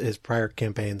support his prior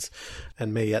campaigns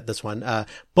and may yet this one.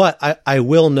 But I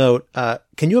will note,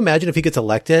 can you imagine if he gets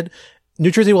elected,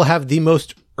 New Jersey will have the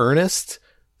most earnest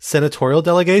senatorial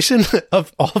delegation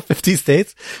of all 50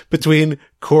 states between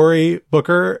Cory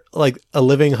Booker, like a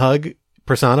living hug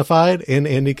personified, in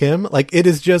Andy Kim. Like, it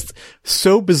is just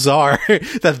so bizarre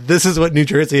that this is what New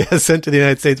Jersey has sent to the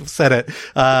United States Senate.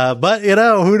 But,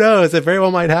 who knows? It very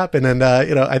well might happen. And,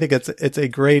 I think it's a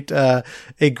great,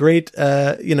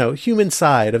 human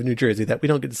side of New Jersey that we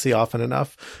don't get to see often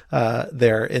enough,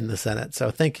 there in the Senate.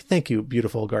 So thank you,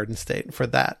 beautiful Garden State, for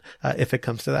that, if it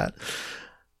comes to that.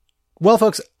 Well,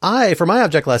 folks, for my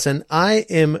object lesson, I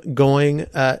am going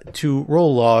to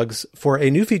roll logs for a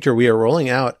new feature we are rolling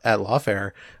out at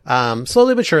Lawfare.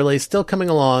 Slowly but surely, still coming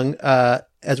along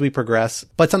as we progress,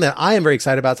 but something that I am very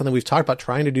excited about, something we've talked about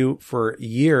trying to do for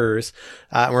years,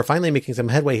 and we're finally making some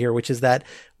headway here, which is that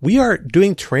we are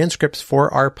doing transcripts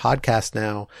for our podcast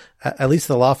now, at least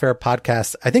the Lawfare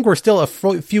podcast. I think we're still a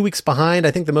few weeks behind.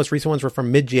 I think the most recent ones were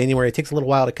from mid-January. It takes a little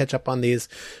while to catch up on these,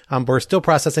 but we're still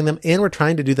processing them, and we're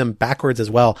trying to do them backwards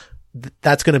as well.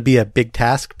 That's going to be a big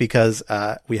task because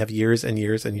we have years and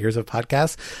years and years of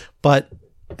podcasts, but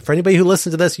for anybody who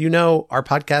listens to this, our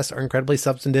podcasts are incredibly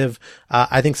substantive.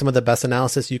 I think some of the best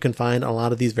analysis you can find on a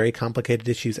lot of these very complicated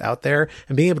issues out there,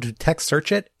 and being able to text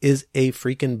search it is a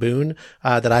freaking boon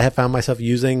that I have found myself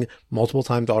using multiple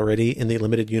times already in the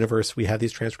limited universe we have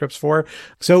these transcripts for.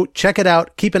 So check it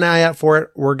out. Keep an eye out for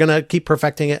it. We're going to keep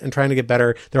perfecting it and trying to get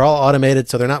better. They're all automated,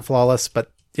 so they're not flawless, but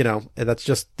that's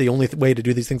just the only way to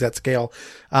do these things at scale.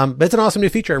 But it's an awesome new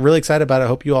feature. I'm really excited about it. I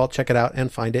hope you all check it out and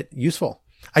find it useful.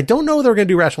 I don't know whether we're going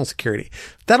to do rational security.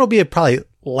 That'll be a probably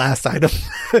last item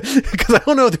because I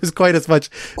don't know if there's quite as much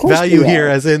value here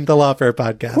as in the Lawfare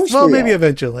podcast. Well, maybe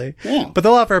eventually. Yeah. But the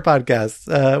Lawfare podcast,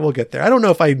 we'll get there. I don't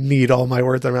know if I need all my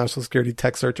words on rational security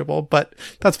text searchable, but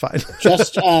that's fine.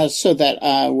 Just so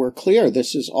that we're clear,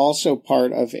 this is also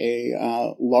part of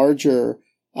a larger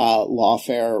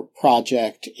Lawfare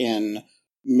project in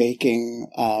making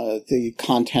the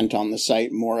content on the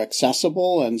site more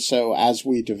accessible. And so as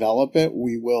we develop it,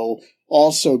 we will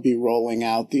also be rolling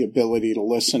out the ability to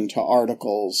listen to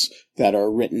articles that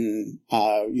are written,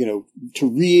 to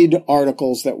read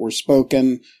articles that were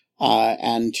spoken,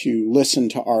 and to listen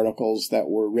to articles that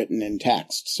were written in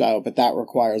text. But that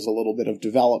requires a little bit of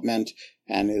development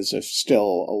and is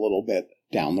still a little bit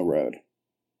down the road.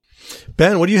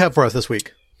 Ben, what do you have for us this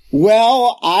week?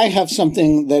 Well, I have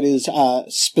something that is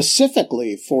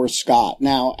specifically for Scott.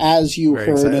 Now, as you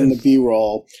heard in the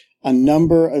B-roll, a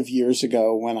number of years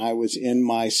ago when I was in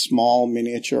my small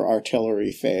miniature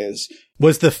artillery phase.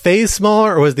 Was the phase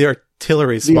smaller or was the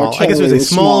artillery small? I guess it was a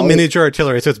small miniature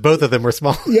artillery, so it's both of them were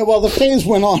small. Yeah, well, the phase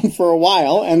went on for a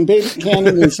while, and Baby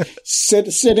Cannon is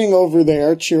sitting over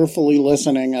there cheerfully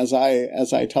listening as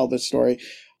I tell this story.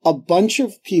 A bunch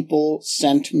of people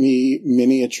sent me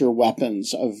miniature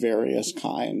weapons of various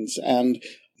kinds, and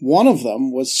one of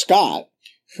them was Scott,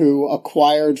 who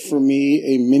acquired for me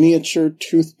a miniature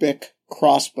toothpick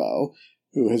crossbow,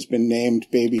 who has been named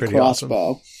Baby Pretty Crossbow.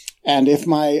 Awesome. And if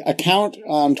my account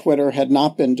on Twitter had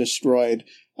not been destroyed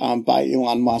by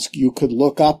Elon Musk, you could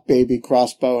look up Baby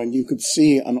Crossbow and you could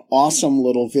see an awesome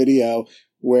little video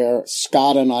where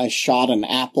Scott and I shot an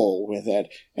apple with it,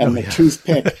 and the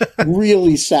toothpick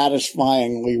really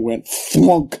satisfyingly went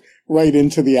thwunk right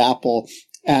into the apple.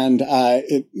 And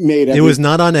it made it was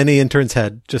not on any intern's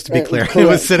head, just to be clear. It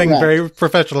was sitting very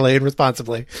professionally and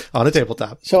responsibly on a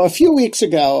tabletop. So a few weeks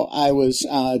ago, I was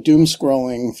doom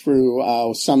scrolling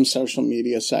through some social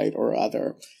media site or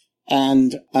other,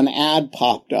 and an ad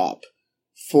popped up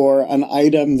for an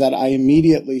item that I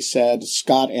immediately said,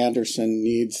 Scott Anderson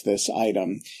needs this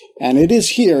item. And it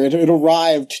is here. It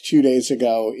arrived 2 days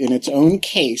ago in its own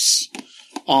case.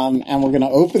 And we're going to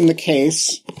open the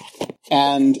case.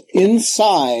 And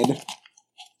inside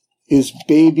is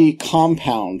Baby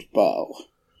Compound Bow.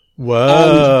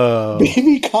 Whoa. And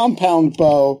Baby Compound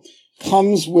Bow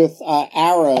comes with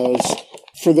arrows.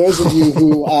 For those of you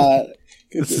who,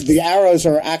 the arrows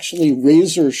are actually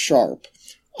razor sharp.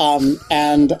 And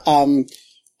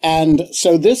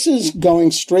so this is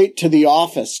going straight to the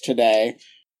office today.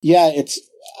 Yeah, it's,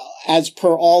 as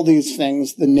per all these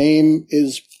things, the name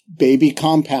is Baby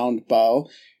Compound Bow.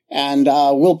 And,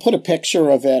 we'll put a picture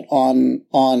of it on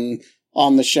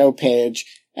the show page.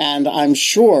 And I'm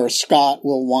sure Scott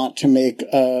will want to make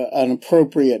an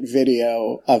appropriate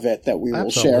video of it that we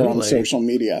will share on social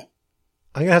media.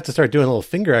 I'm going to have to start doing little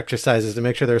finger exercises to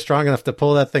make sure they're strong enough to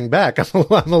pull that thing back. I'm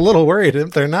a little worried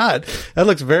if they're not. That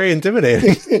looks very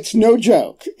intimidating. It's no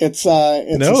joke. It's not.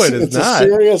 A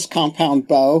serious compound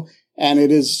bow, and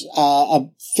it is,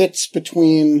 fits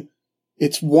between,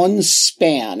 it's one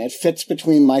span. It fits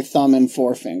between my thumb and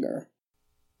forefinger.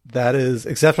 That is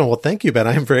exceptional. Well, thank you, Ben.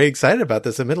 I'm very excited about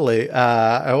this, admittedly.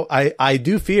 I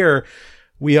do fear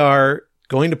we are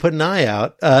going to put an eye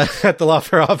out at the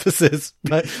Lawfare offices,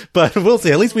 but we'll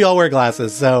see. At least we all wear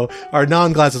glasses, so our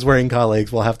non-glasses wearing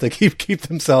colleagues will have to keep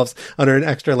themselves under an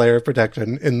extra layer of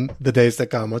protection in the days to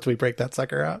come once we break that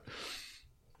sucker out.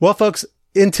 Well, folks,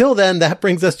 until then, that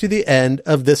brings us to the end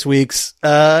of this week's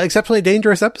exceptionally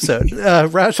dangerous episode.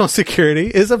 Rational Security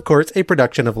is, of course, a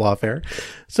production of Lawfare.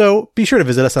 So be sure to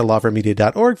visit us at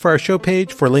lawfaremedia.org for our show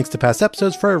page, for links to past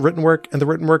episodes, for our written work and the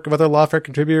written work of other Lawfare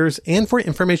contributors, and for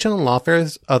information on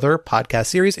Lawfare's other podcast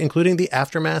series, including The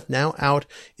Aftermath, now out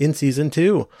in season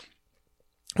 2.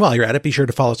 While you're at it, be sure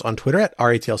to follow us on Twitter at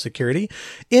RATL Security,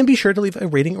 and be sure to leave a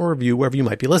rating or review wherever you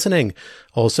might be listening.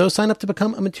 Also, sign up to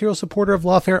become a material supporter of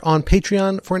Lawfare on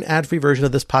Patreon for an ad-free version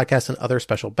of this podcast and other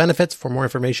special benefits. For more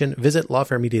information, visit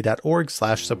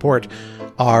lawfaremedia.org/support.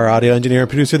 Our audio engineer and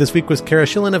producer this week was Kara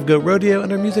Schillen of Goat Rodeo,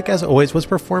 and our music, as always, was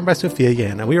performed by Sophia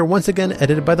Yan. And we are once again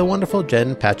edited by the wonderful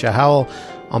Jen Patcha Howell.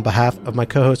 On behalf of my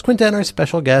co-host Quinta and our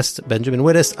special guest, Benjamin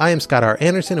Wittes, I am Scott R.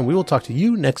 Anderson, and we will talk to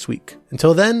you next week.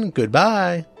 Until then,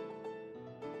 goodbye.